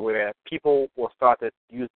to where people will start to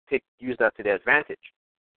use that to their advantage.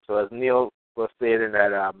 So as Neil was stating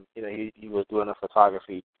that he was doing a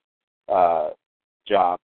photography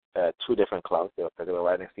job at two different clubs because they were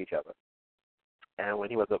right next to each other. And when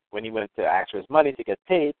he went to ask for his money to get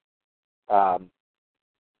paid,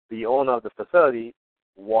 the owner of the facility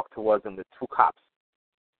walked towards him with two cops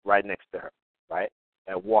right next to her, right,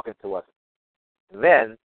 and walking towards him.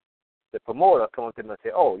 Then the promoter comes to him and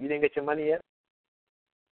say, "Oh, you didn't get your money yet?"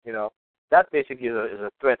 You know, that basically is a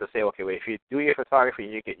threat to say, okay, well, if you do your photography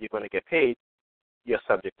and you're going to get paid, you're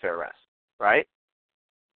subject to arrest, right?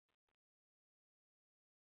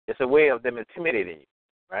 It's a way of them intimidating you,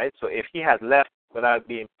 right? So if he had left without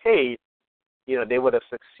being paid, they would have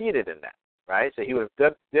succeeded in that, right? So he would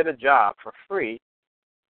have did a job for free,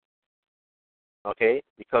 okay,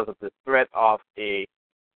 because of the threat of in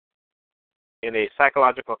a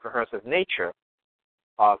psychological coercive nature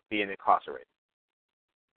of being incarcerated.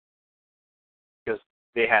 Because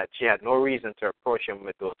she had no reason to approach him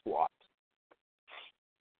with those two offers.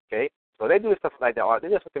 Okay? So they do stuff like that. They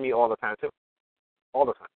do stuff to me all the time, too. All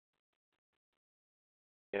the time.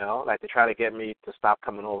 Like they try to get me to stop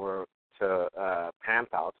coming over to Pam's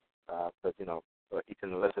house because,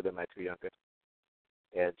 Ethan and Alyssa, they're my two youngest.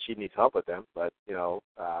 And she needs help with them. But,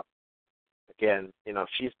 again,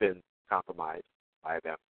 she's been compromised by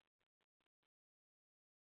them.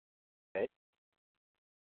 Okay?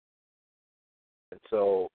 And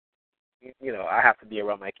so, I have to be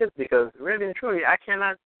around my kids because really and truly, I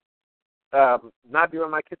cannot not be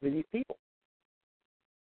around my kids with these people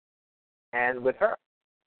and with her.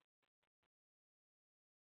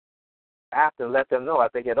 I have to let them know as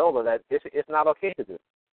they get older that it's not okay to do,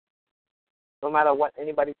 no matter what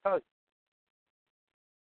anybody tells you.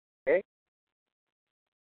 Okay?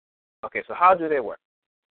 Okay, so how do they work?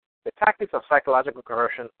 The tactics of psychological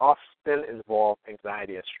coercion often involve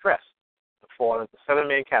anxiety and stress and fall into 7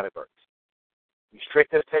 main categories.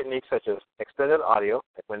 Restrictive techniques such as extended audio,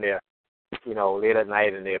 like when they're, late at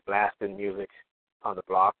night and they're blasting music on the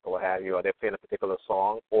block or what have you, or they're playing a particular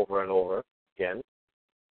song over and over again.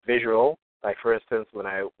 Visual, like for instance, when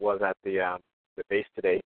I was at the base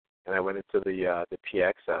today and I went into the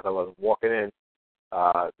PX, as I was walking in,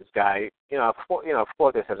 this guy, of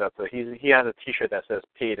course, they said that. So he has a T-shirt that says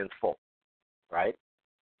 "Paid in Full," right?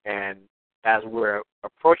 And as we're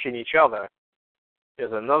approaching each other,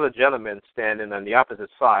 there's another gentleman standing on the opposite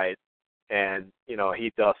side, and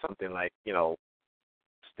he does something like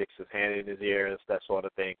sticks his hand in his ears, that sort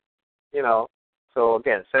of thing, So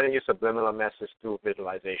again, sending you subliminal message through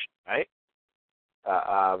visualization, right?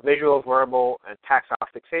 Visual, verbal, and tactile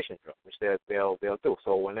fixation drill, which they'll do.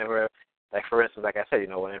 So whenever, like for instance, like I said,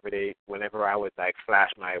 whenever I would like flash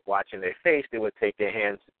my watch in their face, they would take their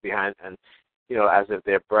hands behind and as if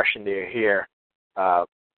they're brushing their hair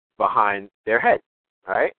behind their head,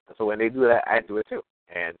 right? So when they do that, I do it too,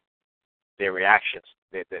 and their reactions,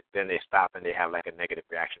 then they stop and they have like a negative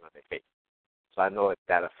reaction on their face. So I know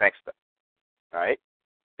that affects them, right?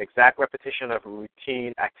 Exact repetition of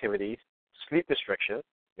routine activities, sleep restriction.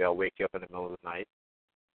 They'll wake you up in the middle of the night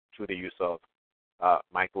through the use of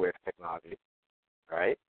microwave technology,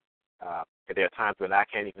 right? There are times when I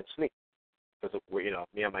can't even sleep because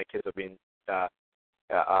me and my kids are being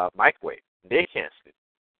microwaved. They can't sleep,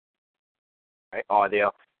 right? Or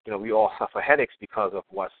they'll, we all suffer headaches because of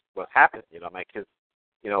what's happening. My kids,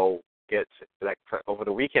 get like over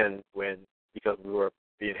the weekend because we were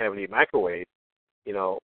being heavily microwaved, they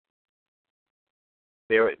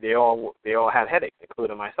all had headaches,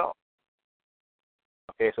 including myself.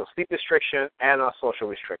 Okay, so sleep restriction and a social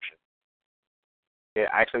restriction.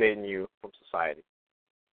 They're isolating you from society.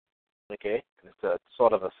 Okay, and it's a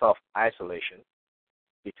sort of a self-isolation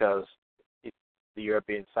because you're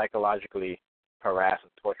being psychologically harassed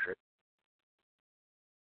and tortured.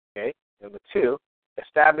 Okay, number 2,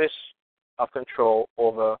 establish of control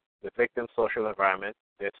over the victim's social environment,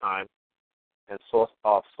 their time, and source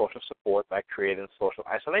of social support by creating social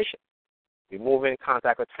isolation. Removing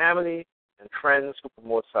contact with family and friends who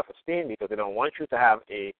promote self-esteem because they don't want you to have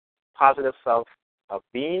a positive self of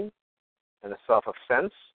being and a self of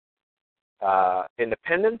sense.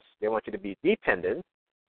 Independence, they want you to be dependent.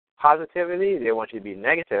 Positivity, they want you to be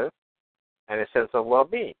negative. And a sense of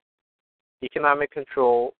well-being. Economic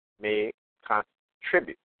control may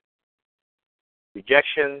contribute.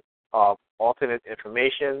 Rejection of alternate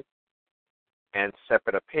information and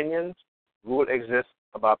separate opinions. Rule exists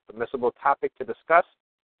about permissible topic to discuss.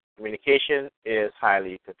 Communication is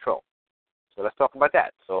highly controlled. So let's talk about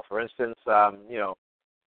that. So, for instance, one thing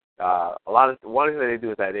that they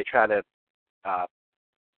do is that they try to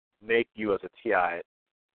make you as a TI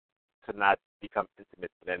to not become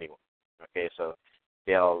intimate with anyone. Okay, so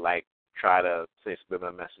they'll like try to say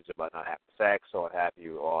subliminal message about not having sex or what have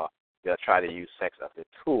you, or they'll try to use sex as a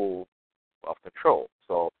tool of control.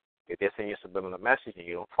 So if they send you a subliminal message and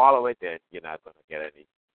you don't follow it, then you're not going to get any,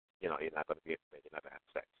 you're not going to be intimate, you're not going to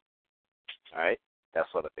have sex. All right, that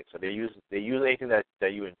sort of thing. So they use anything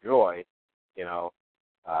that you enjoy,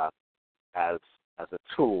 as a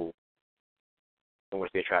tool in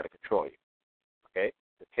which they try to control you. Okay,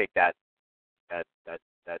 to take that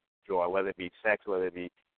joy, whether it be sex, whether it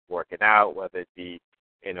be working out, whether it be,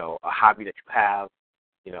 a hobby that you have,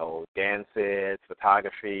 dancing,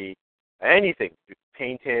 photography, anything,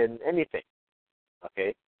 painting, anything,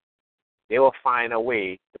 okay? They will find a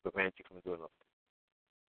way to prevent you from doing those things,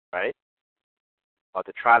 right? Or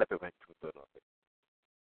to try to prevent you from doing those things.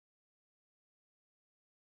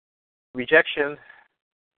 Rejection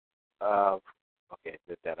of, okay,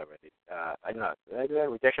 did that already. I know. Did I do that?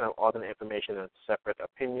 Rejection of alternate information and separate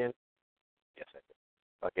opinion. Yes, I did.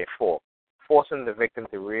 Okay, 4. Forcing the victim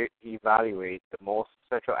to re-evaluate the most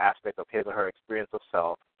central aspect of his or her experience of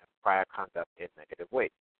self and prior conduct in negative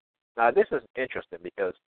ways. Now, this is interesting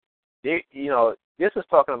because this is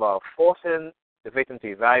talking about forcing the victim to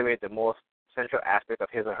evaluate the most central aspect of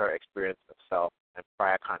his or her experience of self and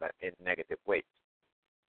prior conduct in negative ways.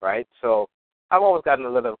 Right? So I've always gotten a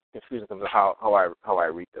little confused in terms of how I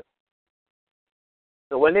read this.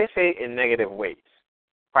 So when they say in negative ways,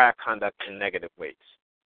 prior conduct in negative ways,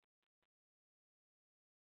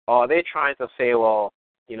 are they trying to say, well,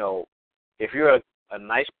 if you're a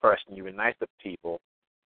nice person, you're nice to people,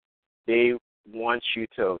 they want you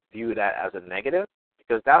to view that as a negative?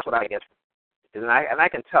 Because that's what I get from it. And I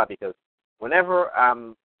can tell because whenever I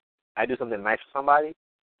do something nice for somebody,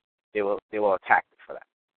 they will attack me for that.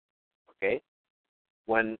 Okay?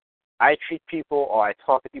 When I treat people or I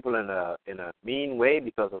talk to people in a mean way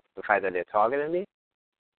because of the fact that they're targeting me,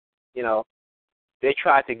 they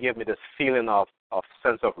try to give me this feeling of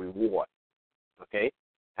sense of reward. Okay?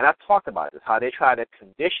 And I've talked about this, how they try to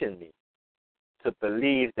condition me to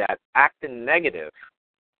believe that acting negative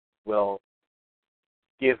will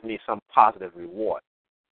give me some positive reward,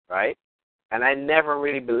 right? And I never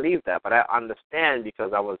really believed that, but I understand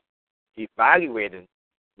because I was evaluating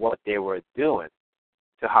what they were doing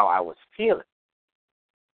to how I was feeling,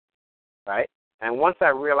 right? And once I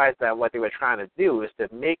realized that what they were trying to do is to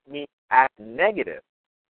make me act negative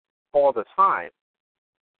all the time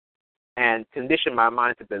and condition my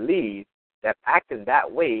mind to believe that acting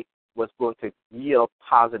that way was going to yield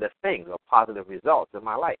positive things or positive results in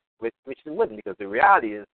my life, which it wouldn't, because the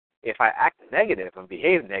reality is if I act negative and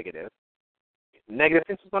behave negative, negative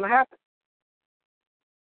things are going to happen.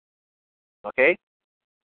 Okay?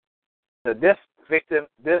 So the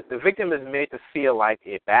victim is made to feel like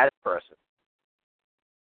a bad person.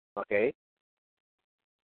 Okay?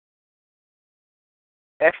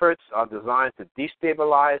 Efforts are designed to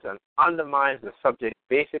destabilize and undermine the subject's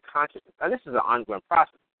basic consciousness. And this is an ongoing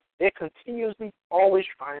process. They're continuously always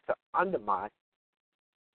trying to undermine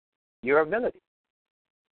your ability,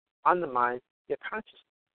 undermine your consciousness,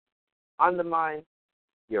 undermine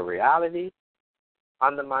your reality,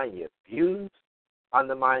 undermine your views,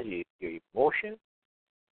 undermine your emotions.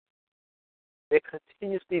 They're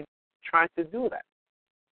continuously trying to do that.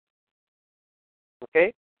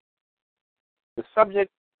 Okay? The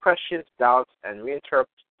subject questions, doubts, and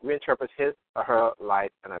reinterprets his or her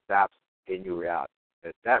life and adapts a new reality.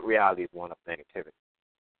 That reality is one of negativity.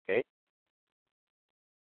 Okay?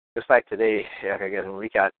 Just like today, again, we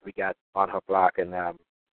got on her block, and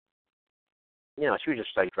she was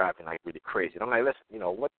just like driving like really crazy. And I'm like, listen,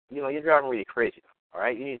 you're driving really crazy. All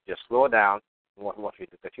right, you need to just slow down and what you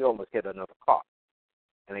do, because you almost hit another car.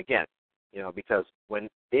 And again, because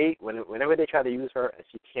whenever they try to use her, and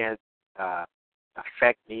she can't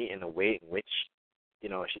affect me in a way in which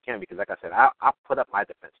she can, because like I said, I'll put up my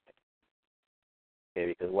defense mechanism. Okay,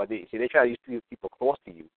 because they try to use people close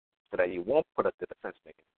to you so that you won't put up the defense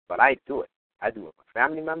mechanism. But I do it. I do it with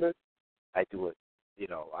family members. I do it.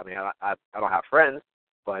 I don't have friends,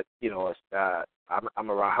 but I'm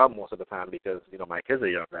around her most of the time because my kids are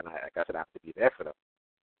younger, and I have to be there for them.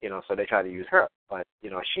 So they try to use her, but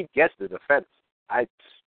she gets the defense. I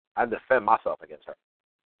defend myself against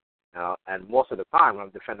her. And most of the time when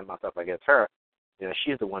I'm defending myself against her,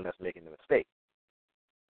 she's the one that's making the mistake.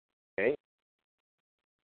 Okay.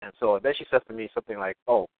 And so then she says to me something like,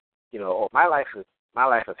 my life is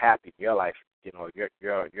happy. Your life, your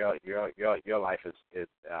life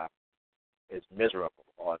is miserable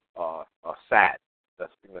or sad.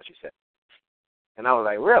 That's what she said. And I was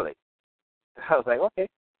like, really? I was like, okay.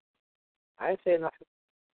 I didn't say nothing.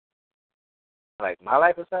 Like, my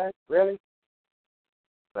life is sad? Really?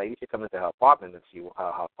 Like, you should come into her apartment and see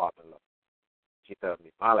how her apartment looks. She told me,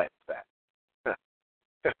 my life is sad.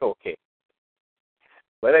 Okay.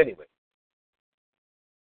 But anyway,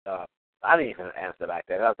 I didn't even answer like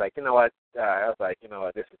that. I was like, this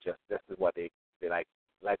is what they like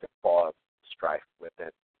to cause strife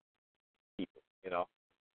within people,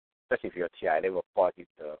 Especially if you're a TI, they will cause you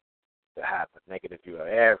to have a negative view of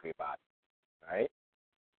everybody, right?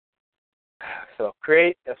 So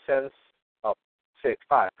create a sense of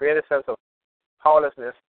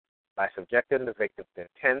powerlessness by subjecting the victim to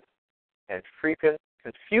intense and frequent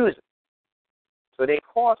confusion. So they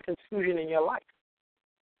cause confusion in your life.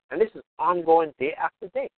 And this is ongoing day after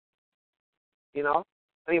day.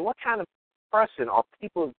 What kind of person or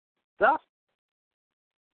people does?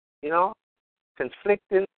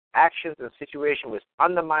 Conflicting actions and situations which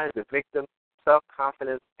undermines the victim's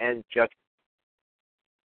self-confidence and judgment.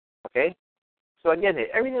 Okay? So again,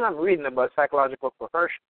 everything I'm reading about psychological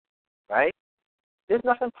coercion, right? There's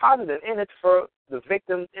nothing positive in it for the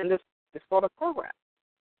victim in this sort of program.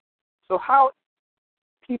 So how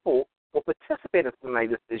people will participate in something like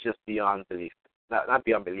this is just beyond belief. Not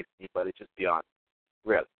beyond belief, but it's just beyond,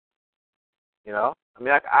 really. I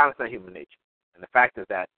understand human nature, and the fact is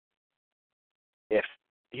that if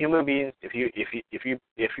human beings, if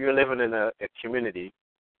you're living in a community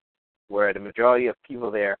where the majority of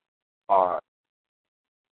people there are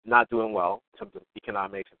not doing well in terms of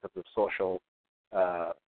economics, in terms of social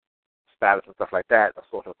status and stuff like that, or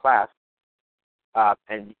social class,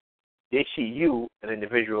 and they see you, an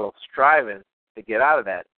individual, striving to get out of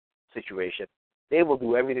that situation, they will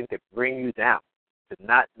do everything to bring you down, to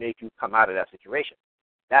not make you come out of that situation.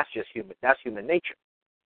 That's just human. That's human nature.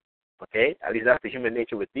 Okay? At least that's the human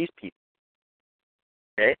nature with these people.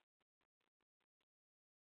 Okay?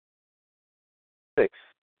 6,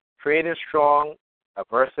 creating strong,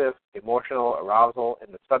 aversive, emotional arousal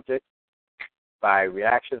in the subject by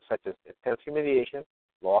reactions such as intense humiliation,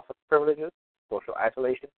 loss of privileges, social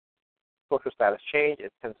isolation, social status change,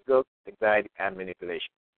 intense guilt, anxiety, and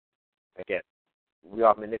manipulation. Again, we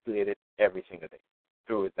are manipulated every single day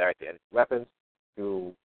through direct energy weapons,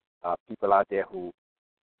 through people out there who,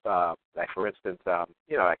 like for instance, I'll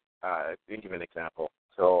give you an example.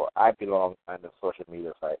 So I belong on the social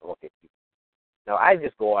media site, okay. Now I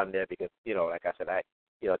just go on there because, like I said,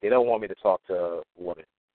 they don't want me to talk to women.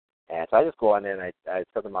 And so I just go on there and I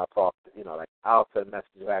tell them I'll talk, I'll send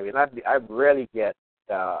messages. I rarely get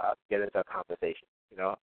into a conversation,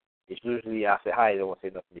 It's usually I say hi, they won't say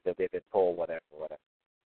nothing because they've been told whatever.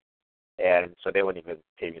 And so they won't even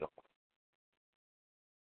pay me no more.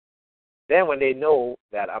 Then when they know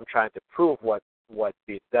that I'm trying to prove what's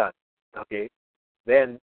being done, okay,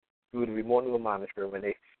 then through the remote neural monitor, when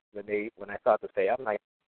I start to say, I'm like,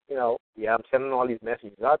 I'm sending all these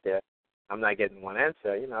messages out there, I'm not getting one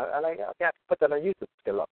answer, I have to put that on YouTube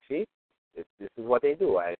still up. See? This is what they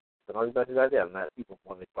do. I send all these messages out there, and not people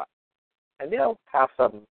won't reply. And they'll have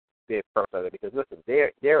some big purpose of it because listen,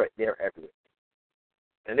 they're everywhere.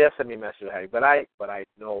 And they'll send me messages, but I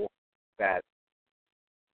know that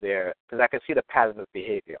because I can see the pattern of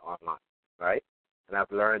behavior online, right? And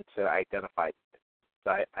I've learned to identify it.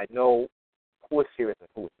 So I know who is serious and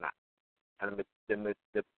who is not. And the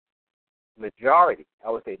majority, I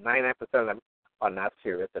would say 99% of them are not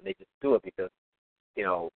serious, and they just do it because,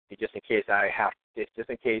 just in case just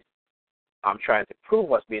in case I'm trying to prove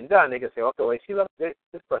what's being done, they can say, okay, well, see, look, this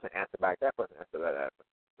person answered back, that person answered that.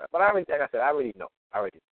 But like I said, I already know.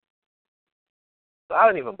 So I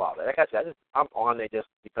don't even bother. Like I said, I'm on there just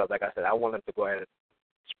because, like I said, I want them to go ahead and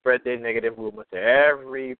spread their negative rumors to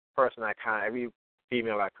every person every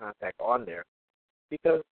female I contact on there,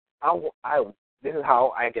 because this is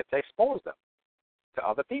how I get to expose them to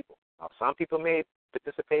other people. Now, some people may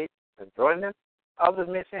participate and join them. Others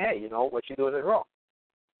may say, hey, what you're doing is wrong,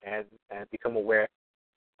 and become aware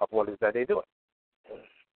of what it is that they're doing.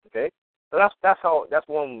 Okay, so that's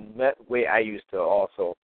one way I use to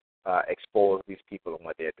also expose these people and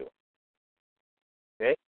what they're doing.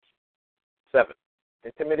 Okay. 7,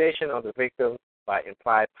 intimidation of the victim by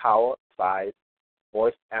implied power, size,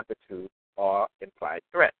 voice amplitude, or implied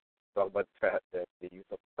threat. Talk about the use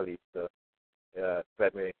of police, the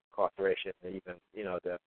threatening incarceration, and even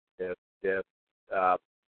the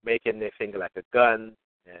making their finger like a gun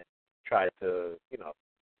and try to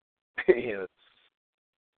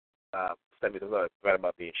send me the word right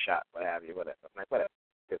about being shot, what have you, whatever. I'm like, whatever.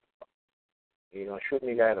 You're gonna shoot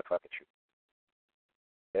me, guy, in the fucking shoot.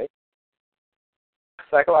 Okay.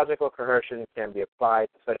 Psychological coercion can be applied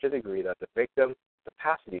to such a degree that the victim's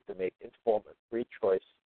capacity to make informed and free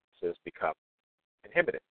choices become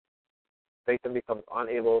inhibited. The victim becomes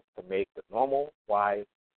unable to make the normal, wise,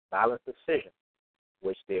 balanced decision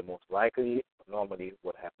which they most likely or normally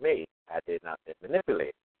would have made had they not been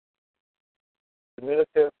manipulated. The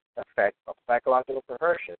cumulative effect of psychological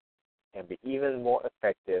coercion can be even more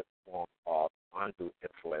effective form of undue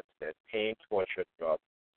influence than pain, torture, drugs,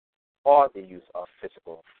 or the use of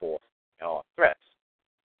physical force or threats.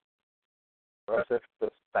 Coercive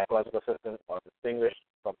psychological systems are distinguished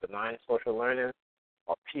from benign social learning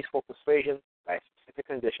or peaceful persuasion by a specific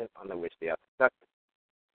condition under which they are conducted.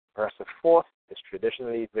 Coercive force is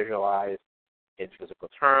traditionally visualized in physical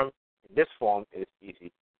terms. In this form, it is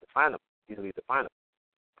easily definable,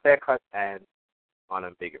 clear-cut, and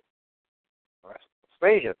unambiguous. Coercive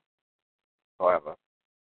persuasion, however,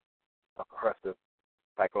 a coercive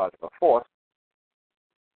psychological force,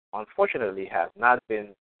 unfortunately, has not been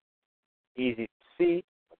easy to see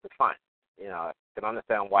or define. I can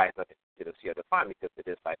understand why it's not easy to see or define because it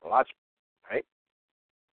is psychological, right?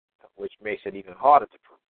 Which makes it even harder to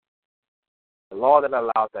prove. The law that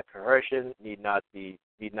allows that coercion need not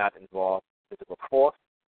involve physical force.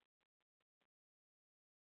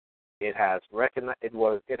 It has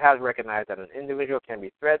recognized that an individual can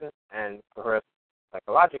be threatened and coerced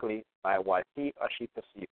psychologically by what he or she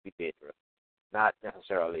perceives to be dangerous, not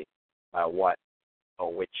necessarily by what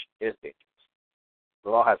or which is dangerous.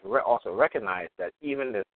 The law has also recognized that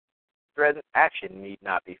even the threatened action need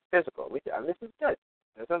not be physical. And this is good.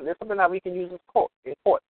 There's something that we can use in court.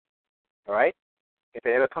 All right? If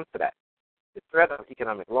it ever comes to that. The threat of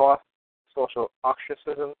economic loss, social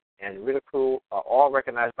ostracism, and ridicule are all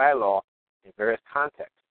recognized by law in various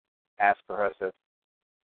contexts as coercive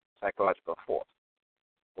psychological force.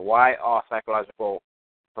 So why are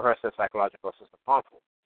coercive psychological systems harmful?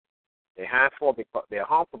 They're harmful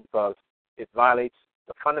because it violates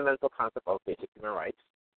the fundamental concept of basic human rights.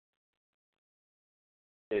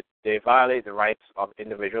 They violate the rights of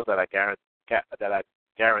individuals that are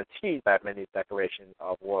guaranteed by many declarations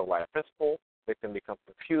of worldwide principle. Victim becomes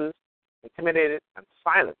confused, intimidated, and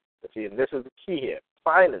silenced. See, and this is the key here: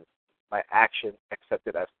 silenced by action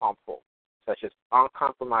accepted as harmful, such as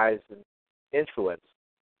uncompromising influence,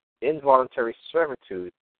 involuntary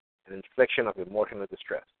servitude, and infliction of emotional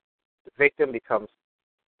distress. The victim becomes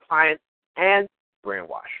client and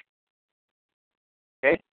brainwashed.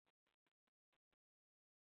 Okay?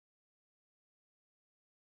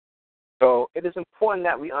 So it is important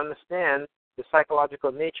that we understand the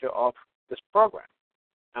psychological nature of this program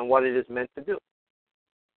and what it is meant to do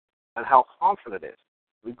and how harmful it is,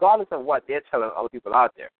 regardless of what they're telling other people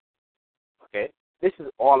out there. Okay? This is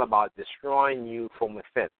all about destroying you from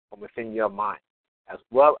within your mind, as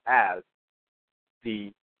well as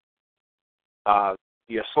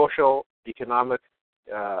your social, economic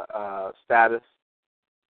status,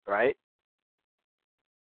 right?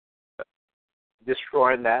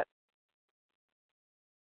 Destroying that,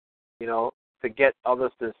 to get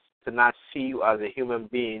others to not see you as a human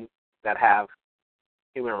being that have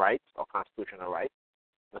human rights or constitutional rights,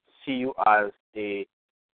 but to see you as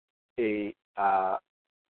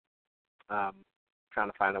trying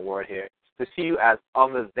to find a word here, to see you as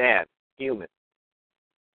other than human,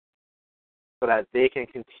 so that they can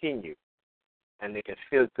continue and they can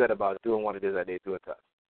feel good about doing what it is that they do to us.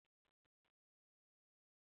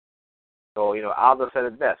 So, Aldo said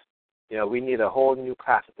it best. We need a whole new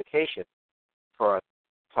classification for a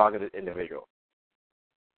targeted individual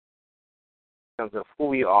in terms of who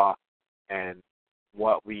we are and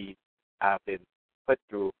what we have been put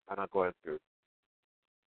through and are going through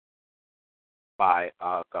by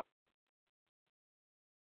our government.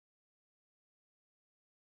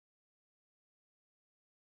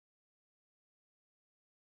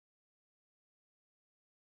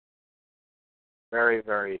 Very,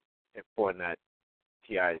 very important that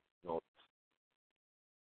TI knows.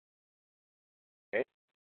 Okay,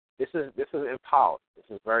 this is empowered. This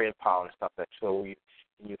is very empowering stuff. So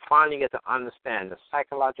you finally get to understand the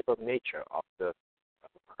psychological nature of the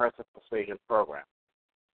Coercive Persuasion program,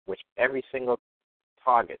 which every single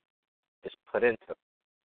target is put into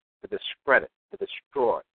to discredit, to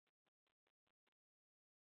destroy,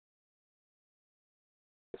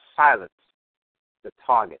 to silence the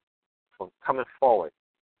target from coming forward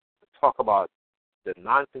to talk about the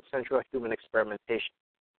non-consensual human experimentation,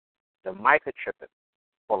 the microchipping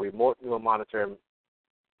for remote neural monitoring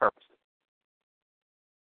purposes.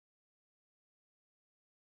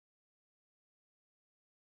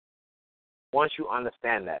 Once you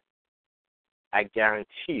understand that, I guarantee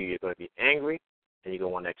you're going to be angry and you're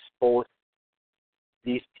going to want to expose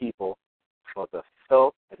these people for the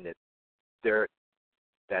filth and the dirt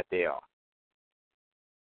that they are.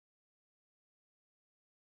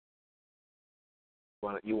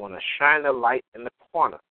 You want to shine a light in the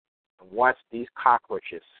corner and watch these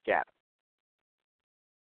cockroaches scatter.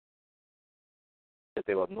 That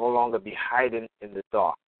they will no longer be hiding in the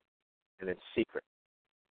dark and in secret.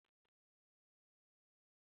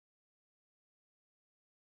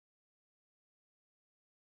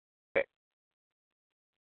 Okay.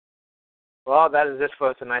 Well, that is it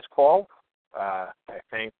for tonight's call. I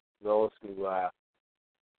thank those who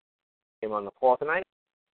came on the call tonight.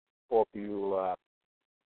 Hope you.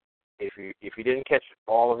 If you didn't catch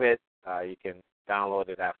all of it, you can download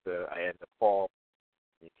it after I end the call.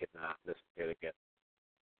 You can listen to it again.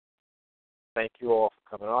 Thank you all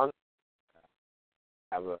for coming on.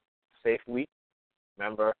 Have a safe week.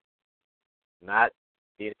 Remember, not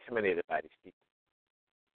be intimidated by these people.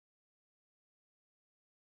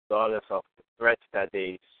 Regardless of the threats that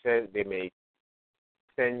they may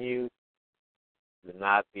send you, do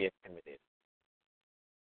not be intimidated.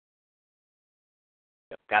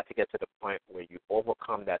 You've got to get to the point where you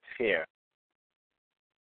overcome that fear.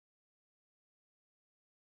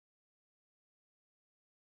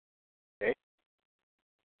 Okay?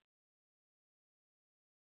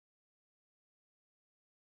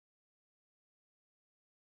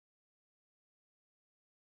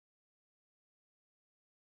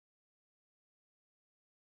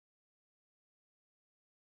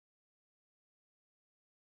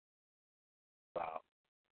 Wow.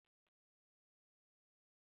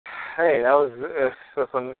 Hey, that was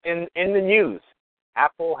some in the news.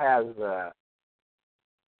 Apple has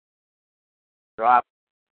dropped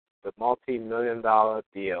the multi-million-dollar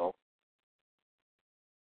deal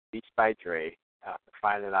Beats by Dre after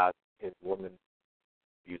finding out his woman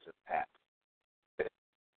uses past.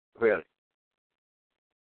 Really.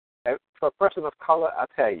 For a person of color, I'll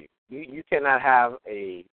tell you, you cannot have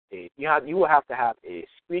you will have to have a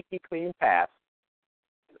squeaky clean past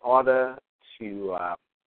in order to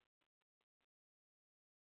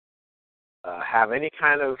have any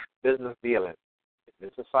kind of business dealing in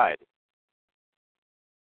this society,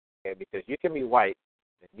 okay, because you can be white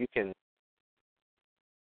and you can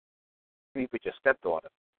sleep with your stepdaughter.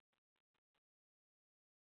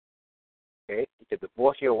 Okay, you can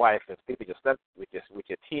divorce your wife and sleep with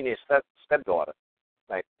your teenage stepdaughter,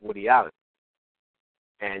 like Woody Allen,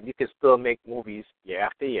 and you can still make movies year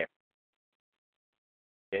after year.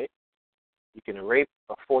 Okay, you can rape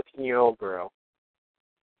a 14-year-old girl.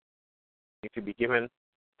 You could be given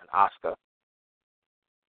an Oscar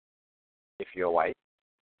if you're white.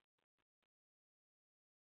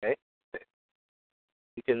 Okay,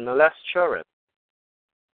 you can molest children,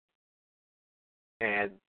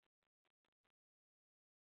 and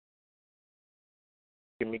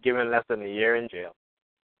you can be given less than a year in jail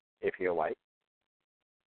if you're white.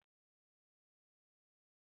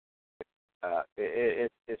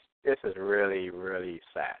 This is really, really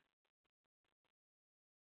sad.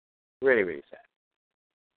 Really, really sad.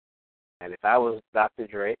 And if I was Dr.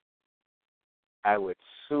 Dre, I would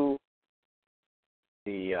sue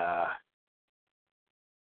the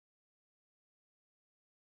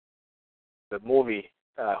movie,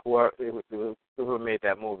 whoever made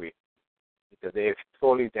that movie, because they've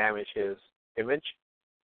totally damaged his image.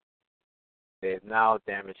 They've now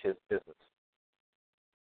damaged his business.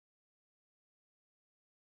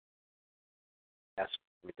 That's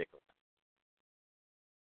ridiculous.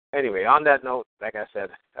 Anyway, on that note, like I said,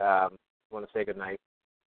 I want to say goodnight.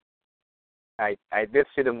 I did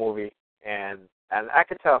see the movie, and I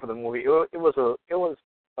could tell from the movie it was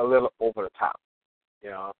a little over the top. You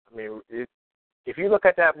know, I mean, if you look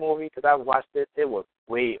at that movie, because I watched it, it was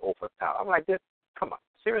way over the top. I'm like, come on,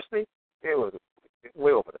 seriously? It was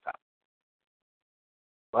way over the top.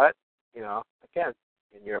 But, you know, again,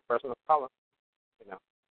 when you're a person of color, you know,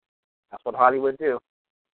 that's what Hollywood do.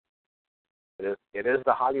 It is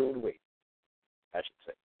the Hollywood way, I should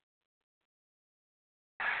say.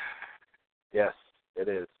 Yes, it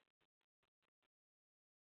is.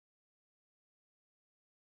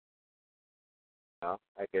 You know,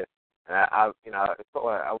 like it. And I was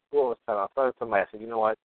telling somebody, I said, you know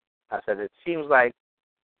what? I said, it seems like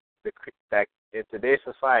that in today's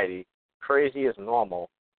society, crazy is normal,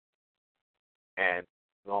 and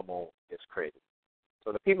normal is crazy.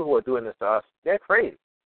 So the people who are doing this to us, they're crazy,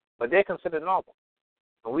 but they're considered normal.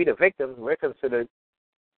 And we, the victims, we're considered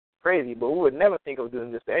crazy, but we would never think of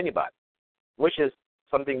doing this to anybody, which is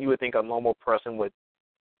something you would think a normal person would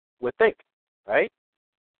think, right?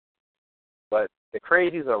 But the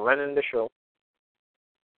crazies are running the show.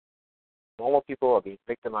 Normal people are being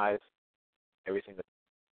victimized every single day.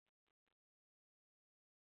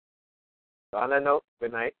 So on that note,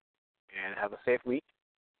 good night, and have a safe week.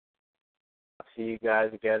 I'll see you guys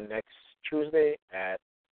again next Tuesday at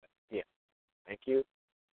p.m. Thank you.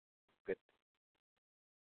 Good.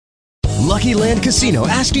 Lucky Land Casino,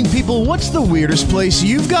 asking people, what's the weirdest place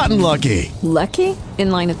you've gotten lucky? Lucky?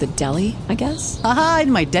 In line at the deli, I guess? Aha,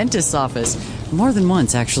 in my dentist's office. More than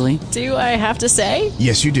once, actually. Do I have to say?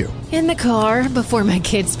 Yes, you do. In the car before my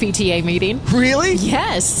kids' PTA meeting. Really?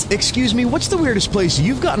 Yes. Excuse me, what's the weirdest place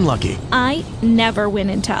you've gotten lucky? I never win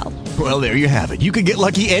and tell. Well, there you have it. You can get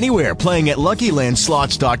lucky anywhere, playing at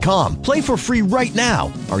LuckyLandSlots.com. Play for free right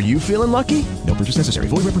now. Are you feeling lucky? No purchase necessary.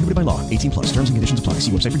 Void where prohibited by law. 18+. Terms and conditions apply.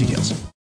 See website for details.